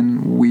has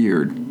been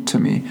weird to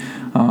me.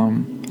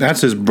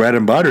 That's his bread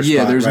and butter spot.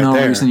 Yeah, there's right no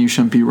there. reason you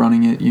shouldn't be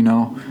running it,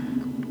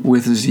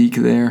 with Zeke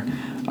there.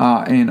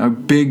 And a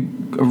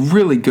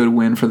really good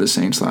win for the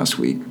Saints last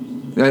week.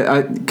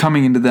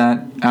 Coming into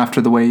that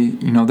after the way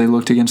they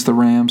looked against the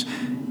Rams,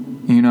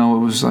 it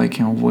was like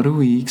what do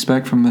we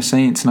expect from the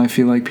Saints? And I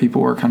feel like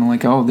people were kind of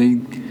like,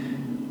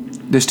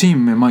 this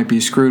team it might be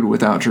screwed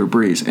without Drew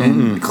Brees,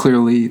 and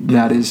clearly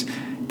that is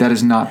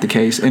not the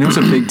case. And it was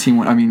a big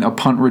team. I mean, a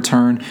punt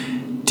return,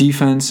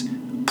 defense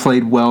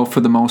played well for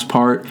the most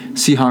part.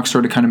 Seahawks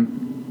started to kind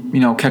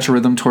of catch a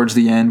rhythm towards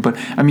the end, but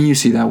I mean you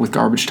see that with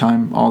garbage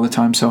time all the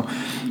time. So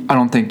I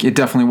don't think it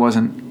definitely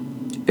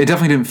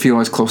didn't feel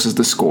as close as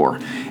the score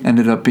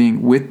ended up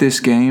being. With this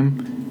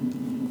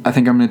game, I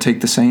think I'm going to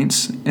take the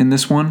Saints in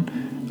this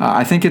one.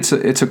 I think it's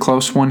a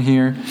close one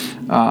here.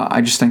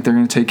 I just think they're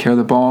going to take care of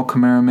the ball.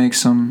 Kamara makes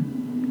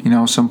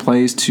some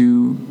plays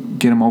to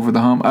get him over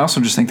the hump. I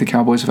also just think the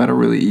Cowboys have had a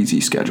really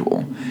easy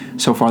schedule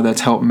so far.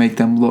 That's helped make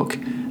them look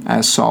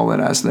as solid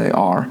as they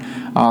are.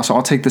 So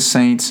I'll take the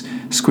Saints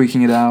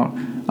squeaking it out.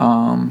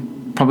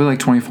 Probably like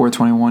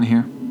 24-21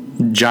 here.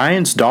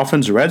 Giants,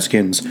 Dolphins,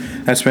 Redskins.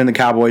 That's been the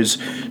Cowboys'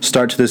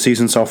 start to the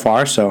season so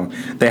far, so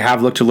they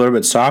have looked a little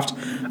bit soft.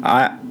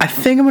 I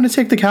think I'm going to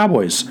take the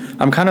Cowboys.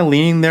 I'm kind of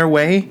leaning their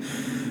way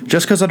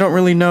just because I don't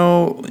really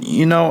know.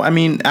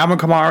 Alvin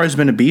Kamara has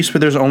been a beast, but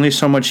there's only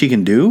so much he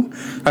can do.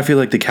 I feel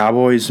like the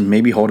Cowboys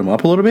maybe hold him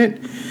up a little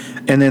bit,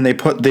 and then they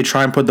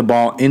try and put the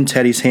ball in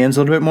Teddy's hands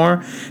a little bit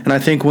more. And I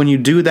think when you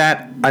do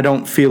that, I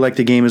don't feel like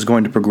the game is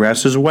going to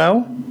progress as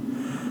well.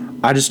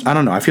 I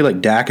don't know. I feel like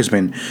Dak has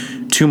been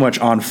too much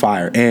on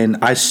fire, and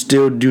I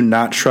still do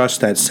not trust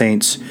that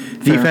Saints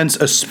defense,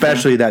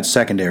 especially that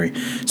secondary.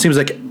 It seems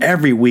like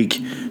every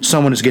week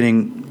someone is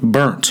getting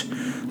burnt.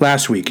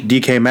 Last week,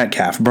 DK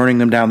Metcalf burning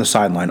them down the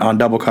sideline on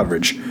double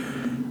coverage,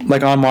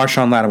 like on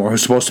Marshawn Lattimore,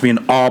 who's supposed to be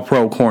an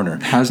all-pro corner.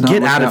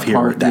 Get out of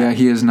here with that. Yeah,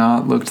 he has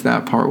not looked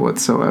that part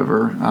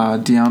whatsoever.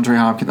 DeAndre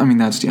Hopkins. I mean,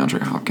 that's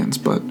DeAndre Hopkins,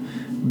 but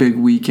big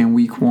week in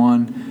week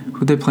 1.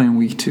 Who'd they play in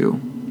week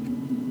 2?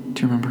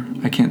 Do you remember?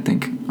 I can't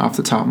think off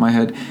the top of my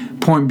head.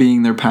 point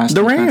being, their pass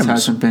The defense Rams.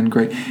 hasn't been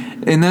great.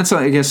 And that's,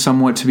 I guess,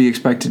 somewhat to be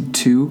expected,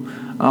 too.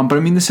 But, I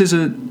mean, this is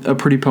a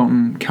pretty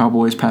potent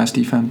Cowboys pass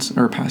offense,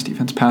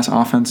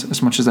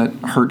 as much as that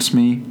hurts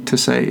me to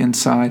say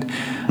inside.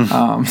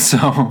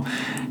 So,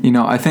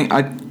 I think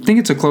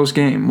it's a close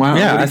game. Wow, Yeah,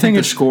 what do you I think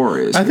the it's score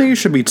is. I think it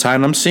should be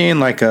tight. I'm seeing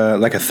like a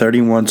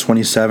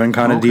 31-27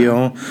 kind of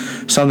deal,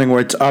 something where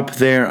it's up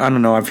there. I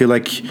don't know. I feel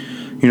like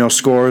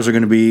scores are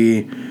going to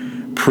be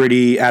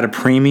pretty at a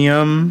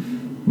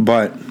premium,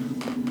 but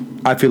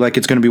I feel like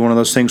it's going to be one of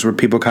those things where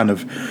people kind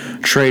of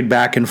trade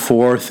back and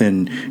forth,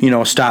 and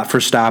a stop for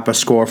stop, a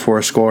score for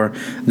a score,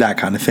 that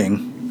kind of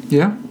thing.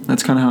 Yeah,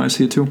 that's kind of how I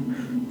see it too.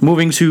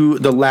 Moving to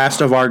the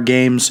last of our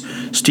games,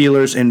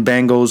 Steelers and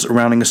Bengals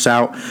rounding us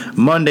out.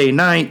 Monday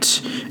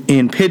night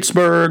in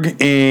Pittsburgh,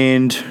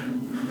 and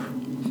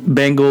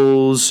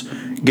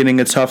Bengals getting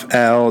a tough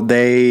L.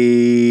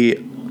 They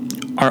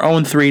are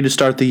 0-3 to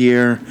start the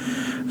year.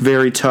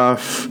 Very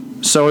tough.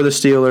 So are the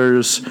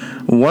Steelers.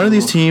 One of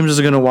these teams is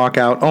going to walk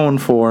out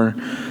 0-4.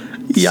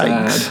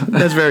 Yikes. Sad.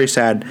 That's very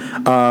sad.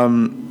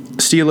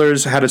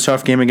 Steelers had a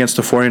tough game against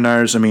the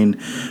 49ers. I mean,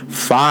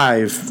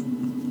 5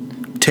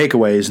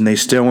 takeaways, and they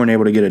still weren't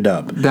able to get a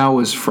dub. That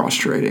was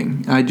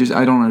frustrating. I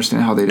don't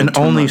understand how they didn't. And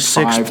only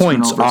 6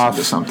 points off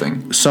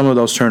something. some of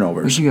those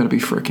turnovers. You got to be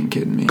freaking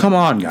kidding me. Come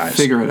on, guys.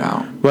 Figure it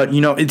out. But,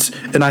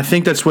 and I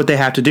think that's what they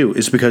have to do,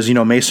 is because,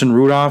 Mason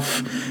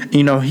Rudolph,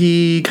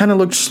 he kind of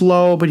looked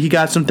slow, but he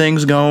got some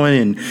things going,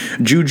 and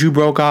Juju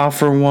broke off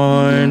for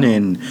one,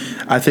 and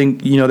I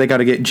think, they got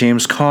to get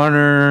James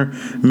Conner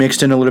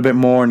mixed in a little bit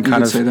more and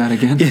kind of say that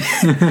again.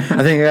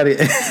 I think I got to,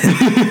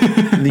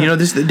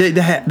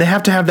 they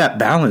have to have that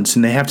balance,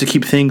 and they have to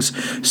keep things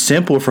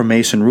simple for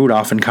Mason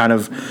Rudolph and kind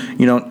of,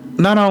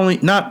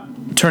 not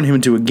turn him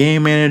into a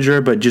game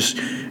manager, but just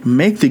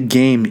make the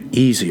game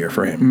easier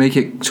for him. Make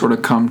it sort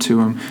of come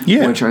to him,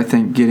 Yeah. which I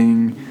think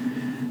getting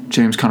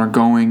James Conner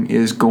going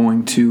is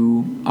going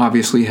to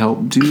obviously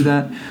help do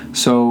that.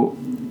 So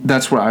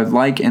that's what I'd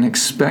like and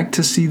expect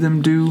to see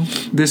them do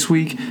this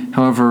week.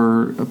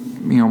 However,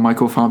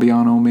 Michael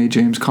Fabiano made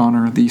James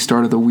Conner the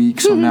start of the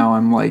week, so now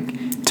I'm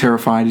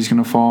terrified he's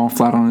going to fall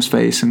flat on his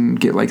face and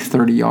get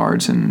 30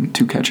 yards and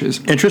 2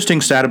 catches.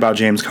 Interesting stat about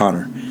James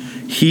Conner.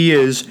 He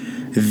is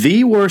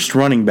the worst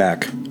running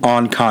back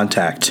on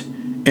contact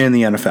in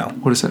the NFL.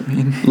 What does that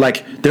mean?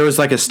 There was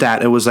a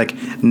stat. It was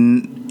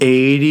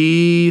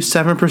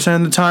 87%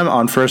 of the time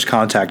on first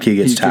contact he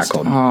gets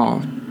tackled.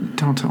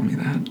 Don't tell me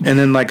that. And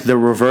then the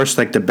reverse,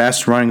 the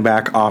best running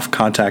back off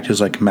contact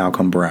is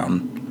Malcolm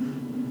Brown.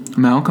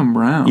 Malcolm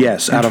Brown.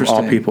 Yes, out of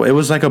all people. It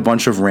was a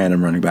bunch of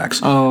random running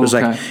backs. Oh, it was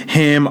okay.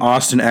 Him,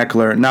 Austin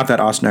Eckler. Not that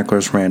Austin Eckler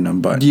is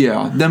random, but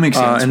Yeah, that makes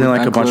sense. and then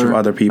with a bunch of Eckler.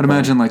 other people. I'd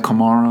imagine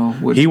Kamara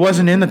would. He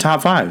wasn't in the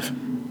top 5.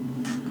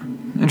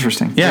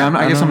 Interesting. Yeah,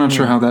 I guess I'm not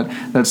sure how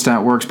that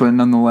stat works, but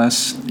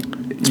nonetheless,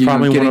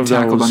 probably getting one of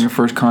tackled those- on your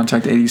first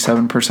contact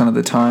 87% of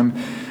the time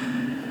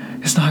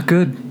is not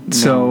good. No.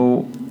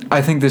 So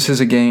I think this is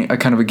a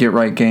kind of a get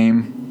right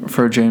game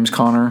for James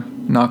Conner.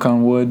 Knock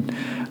on wood.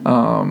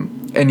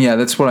 And yeah,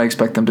 that's what I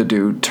expect them to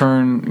do.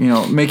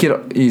 Make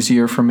it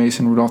easier for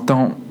Mason Rudolph.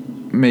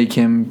 Don't make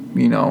him,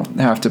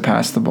 have to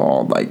pass the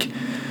ball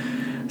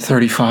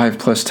 35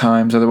 plus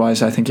times.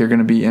 Otherwise, I think you're going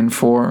to be in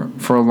for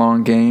a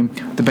long game.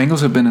 The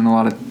Bengals have been in a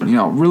lot of,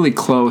 really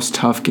close,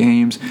 tough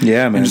games.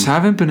 Yeah, man. And just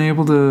haven't been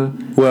able to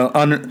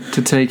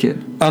take it.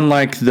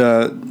 Unlike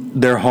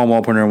their home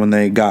opener when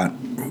they got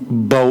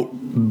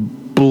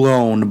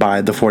blown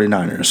by the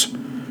 49ers.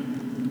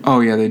 Oh,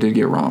 yeah, they did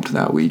get romped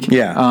that week.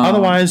 Yeah.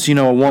 Otherwise, a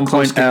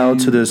 1-point L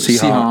to the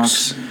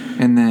Seahawks.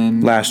 And then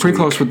last pretty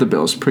week. close with the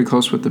Bills.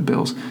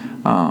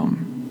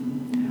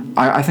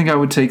 I think I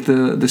would take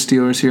the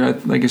Steelers here.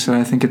 Like I said,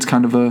 I think it's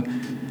kind of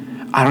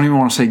I don't even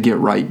want to say get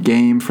right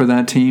game for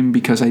that team,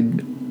 because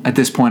at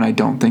this point I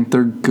don't think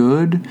they're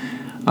good.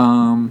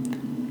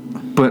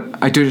 But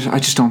I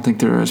just don't think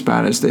they're as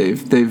bad as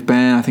they've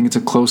been. I think it's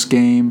a close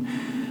game.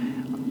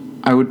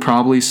 I would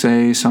probably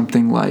say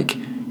something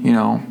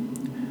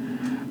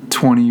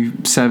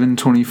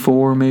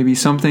 27-24, maybe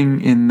something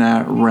in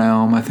that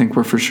realm. I think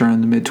we're for sure in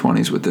the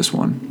mid-20s with this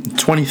one.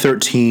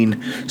 2013,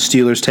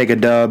 Steelers take a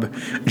dub.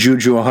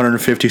 Juju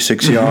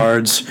 156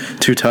 yards,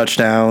 2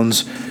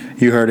 touchdowns.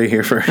 You heard it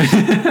here first.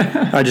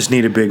 I just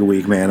need a big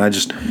week, man.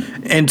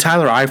 And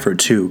Tyler Eifert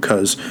too,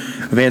 because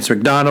Vance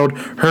McDonald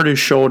hurt his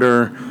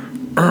shoulder.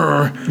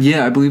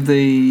 Yeah, I believe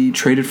they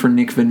traded for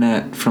Nick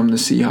Vannett from the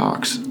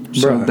Seahawks.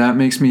 So that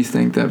makes me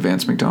think that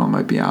Vance McDonald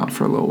might be out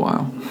for a little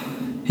while.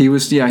 He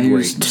was seen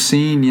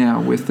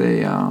with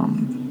a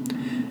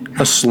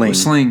sling. A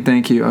sling,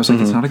 thank you. I was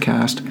it's not a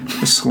cast,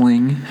 a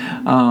sling.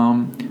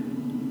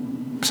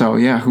 So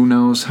yeah, who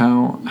knows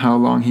how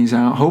long he's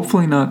out?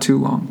 Hopefully not too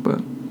long,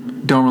 but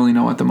don't really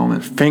know at the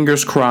moment.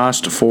 Fingers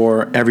crossed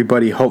for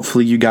everybody.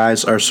 Hopefully you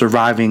guys are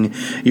surviving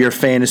your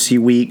fantasy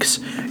weeks.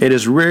 It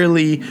is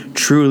really,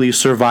 truly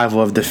survival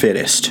of the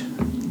fittest.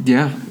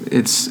 Yeah,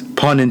 it's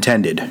pun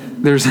intended.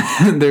 There's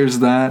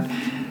that.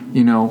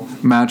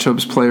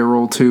 Matchups play a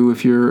role too.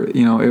 If you're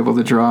able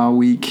to draw a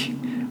week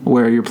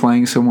where you're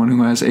playing someone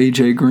who has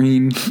AJ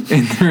Green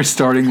in their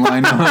starting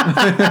lineup.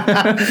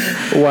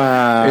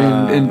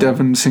 Wow. And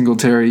Devin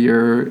Singletary,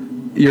 you're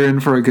in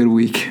for a good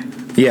week.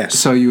 Yes.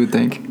 So you would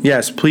think.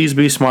 Yes, please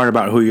be smart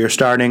about who you're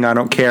starting. I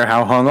don't care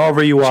how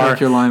hungover you are. Check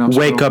your lineups,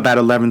 Wake bro. up at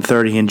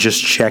 11:30 and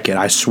just check it.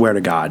 I swear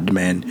to God,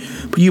 man.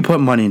 But you put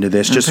money into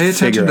this. And Just pay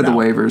attention figure to it the out.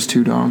 waivers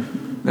too, dog.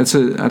 That's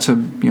a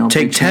Take big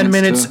 10 chance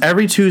minutes to-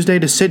 every Tuesday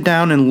to sit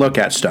down and look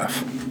at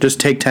stuff. Just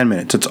take 10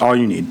 minutes. That's all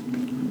you need.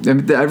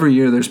 Every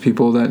year there's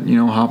people that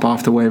hop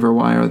off the waiver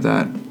wire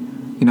that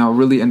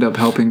really end up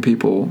helping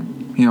people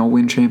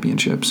win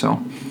championships.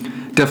 So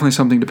definitely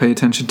something to pay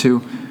attention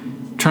to.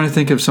 Trying to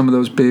think of some of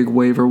those big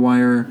waiver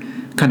wire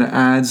kind of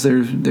ads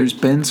there's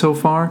been so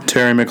far.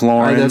 Terry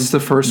McLaurin. That's the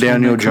first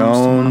Daniel one that comes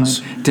to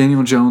Jones. mind.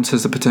 Daniel Jones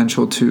has the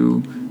potential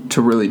to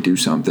really do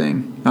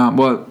something.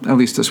 Well, at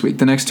least this week.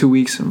 The next 2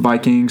 weeks,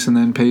 Vikings and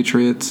then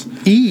Patriots.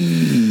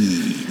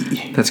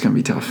 That's going to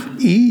be tough.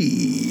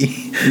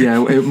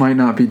 Yeah, it might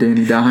not be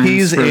Danny Dimes.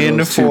 He's for in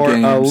those 2 for a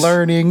games.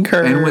 learning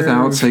curve. And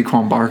without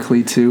Saquon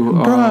Barkley, too.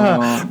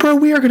 Bro,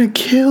 we are going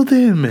to kill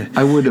them.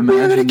 I would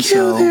imagine We're going to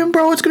kill so. them,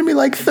 bro. It's going to be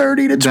like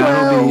 30 to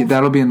 12.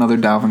 That'll be another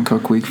Dalvin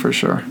Cook week for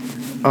sure.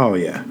 Oh,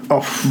 yeah.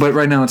 Oh, But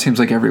right now it seems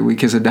like every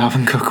week is a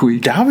Dalvin Cook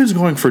week. Dalvin's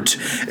going for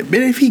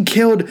if he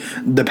killed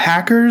the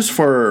Packers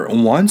for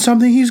 1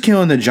 something, he's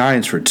killing the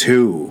Giants for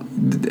 2.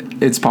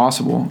 It's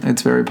possible.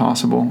 It's very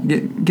possible.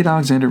 Get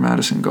Alexander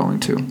Madison going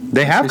too.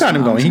 They have got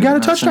him going. He got a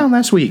touchdown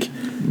last week.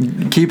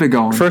 Keep it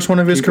going. First one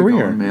of his Keep it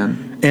career. going,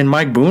 man. And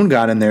Mike Boone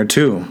got in there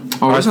too.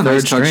 Oh, it was a Our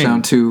nice third string.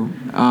 touchdown too.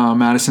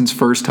 Madison's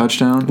first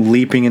touchdown.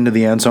 Leaping into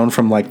the end zone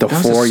from like the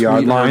That was a 4-yard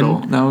sweet line. hurdle.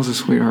 That was a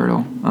sweet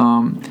hurdle.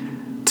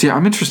 So yeah,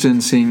 I'm interested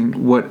in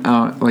seeing what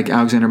like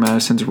Alexander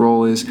Madison's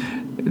role is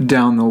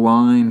down the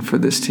line for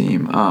this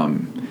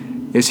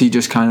team. Is he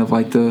just kind of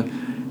like the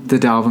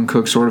Dalvin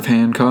Cook sort of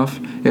handcuff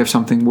if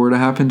something were to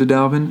happen to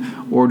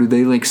Dalvin, or do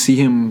they like see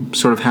him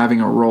sort of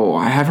having a role?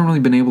 I haven't really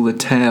been able to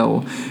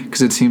tell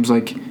because it seems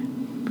like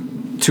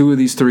 2 of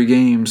these 3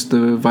 games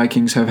the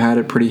Vikings have had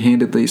it pretty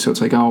handedly. So it's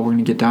like, oh, we're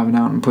gonna get Dalvin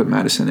out and put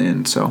Madison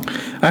in. So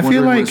I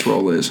feel wondering what like his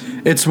role is.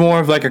 It's more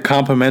of like a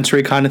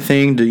complimentary kind of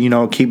thing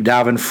to keep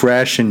Dalvin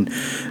fresh, and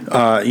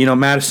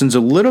Madison's a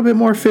little bit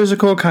more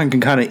physical, can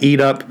kind of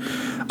eat up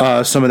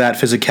some of that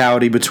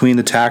physicality between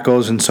the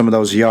tackles and some of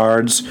those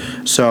yards.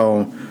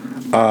 So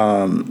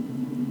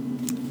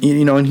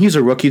and he's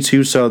a rookie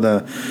too, so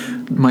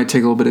Might take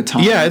a little bit of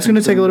time. it's going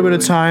to take a little bit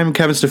of time.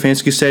 Kevin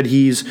Stefanski said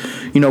he's,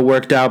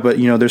 worked out, but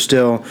there's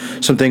still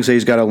some things that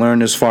he's got to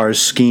learn as far as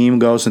scheme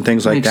goes and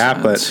things like Makes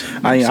that. sense.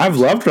 But I've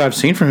loved what I've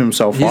seen from him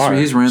so far.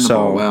 He's ran the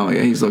ball well.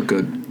 Yeah, he's looked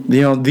good.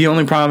 The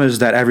only problem is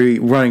that every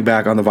running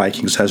back on the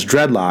Vikings has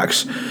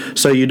dreadlocks,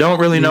 so you don't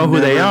really know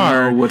who they never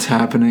are know what's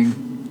happening.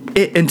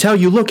 until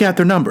you look at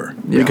their number.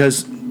 Yeah.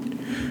 Because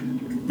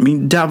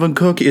Dalvin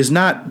Cook is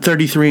not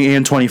 33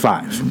 and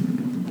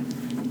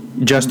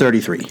 25, just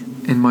 33.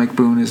 And Mike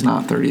Boone is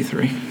not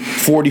 33.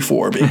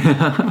 44, baby.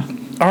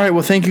 All right,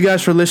 well, thank you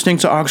guys for listening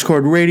to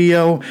Oxcord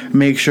Radio.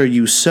 Make sure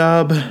you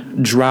sub,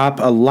 drop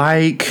a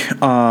like,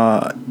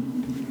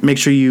 make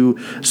sure you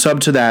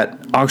sub to that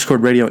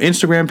Oxcord Radio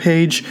Instagram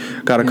page.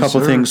 Got a couple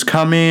sir. things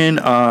coming.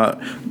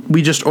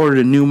 We just ordered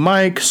a new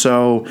mic,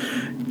 so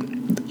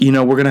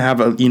we're gonna have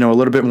a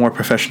little bit more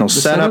professional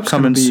setup setup's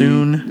coming gonna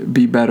soon.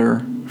 Be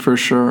better for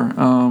sure.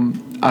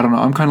 I don't know.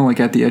 I'm kind of like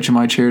at the edge of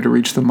my chair to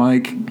reach the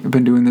mic. I've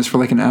been doing this for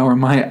like an hour.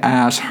 My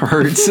ass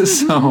hurts.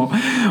 So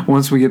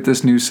once we get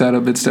this new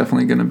setup, it's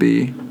definitely going to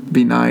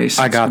be nice.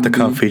 I got the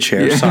comfy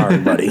chair. Yeah. Sorry,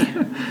 buddy.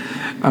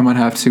 I might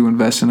have to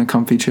invest in a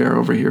comfy chair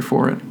over here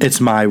for it.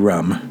 It's my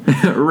rum.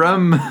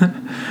 Rum. All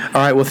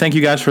right, well, thank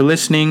you guys for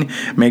listening.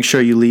 Make sure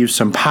you leave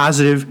some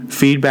positive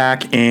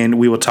feedback, and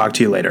we will talk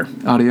to you later.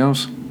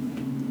 Adios.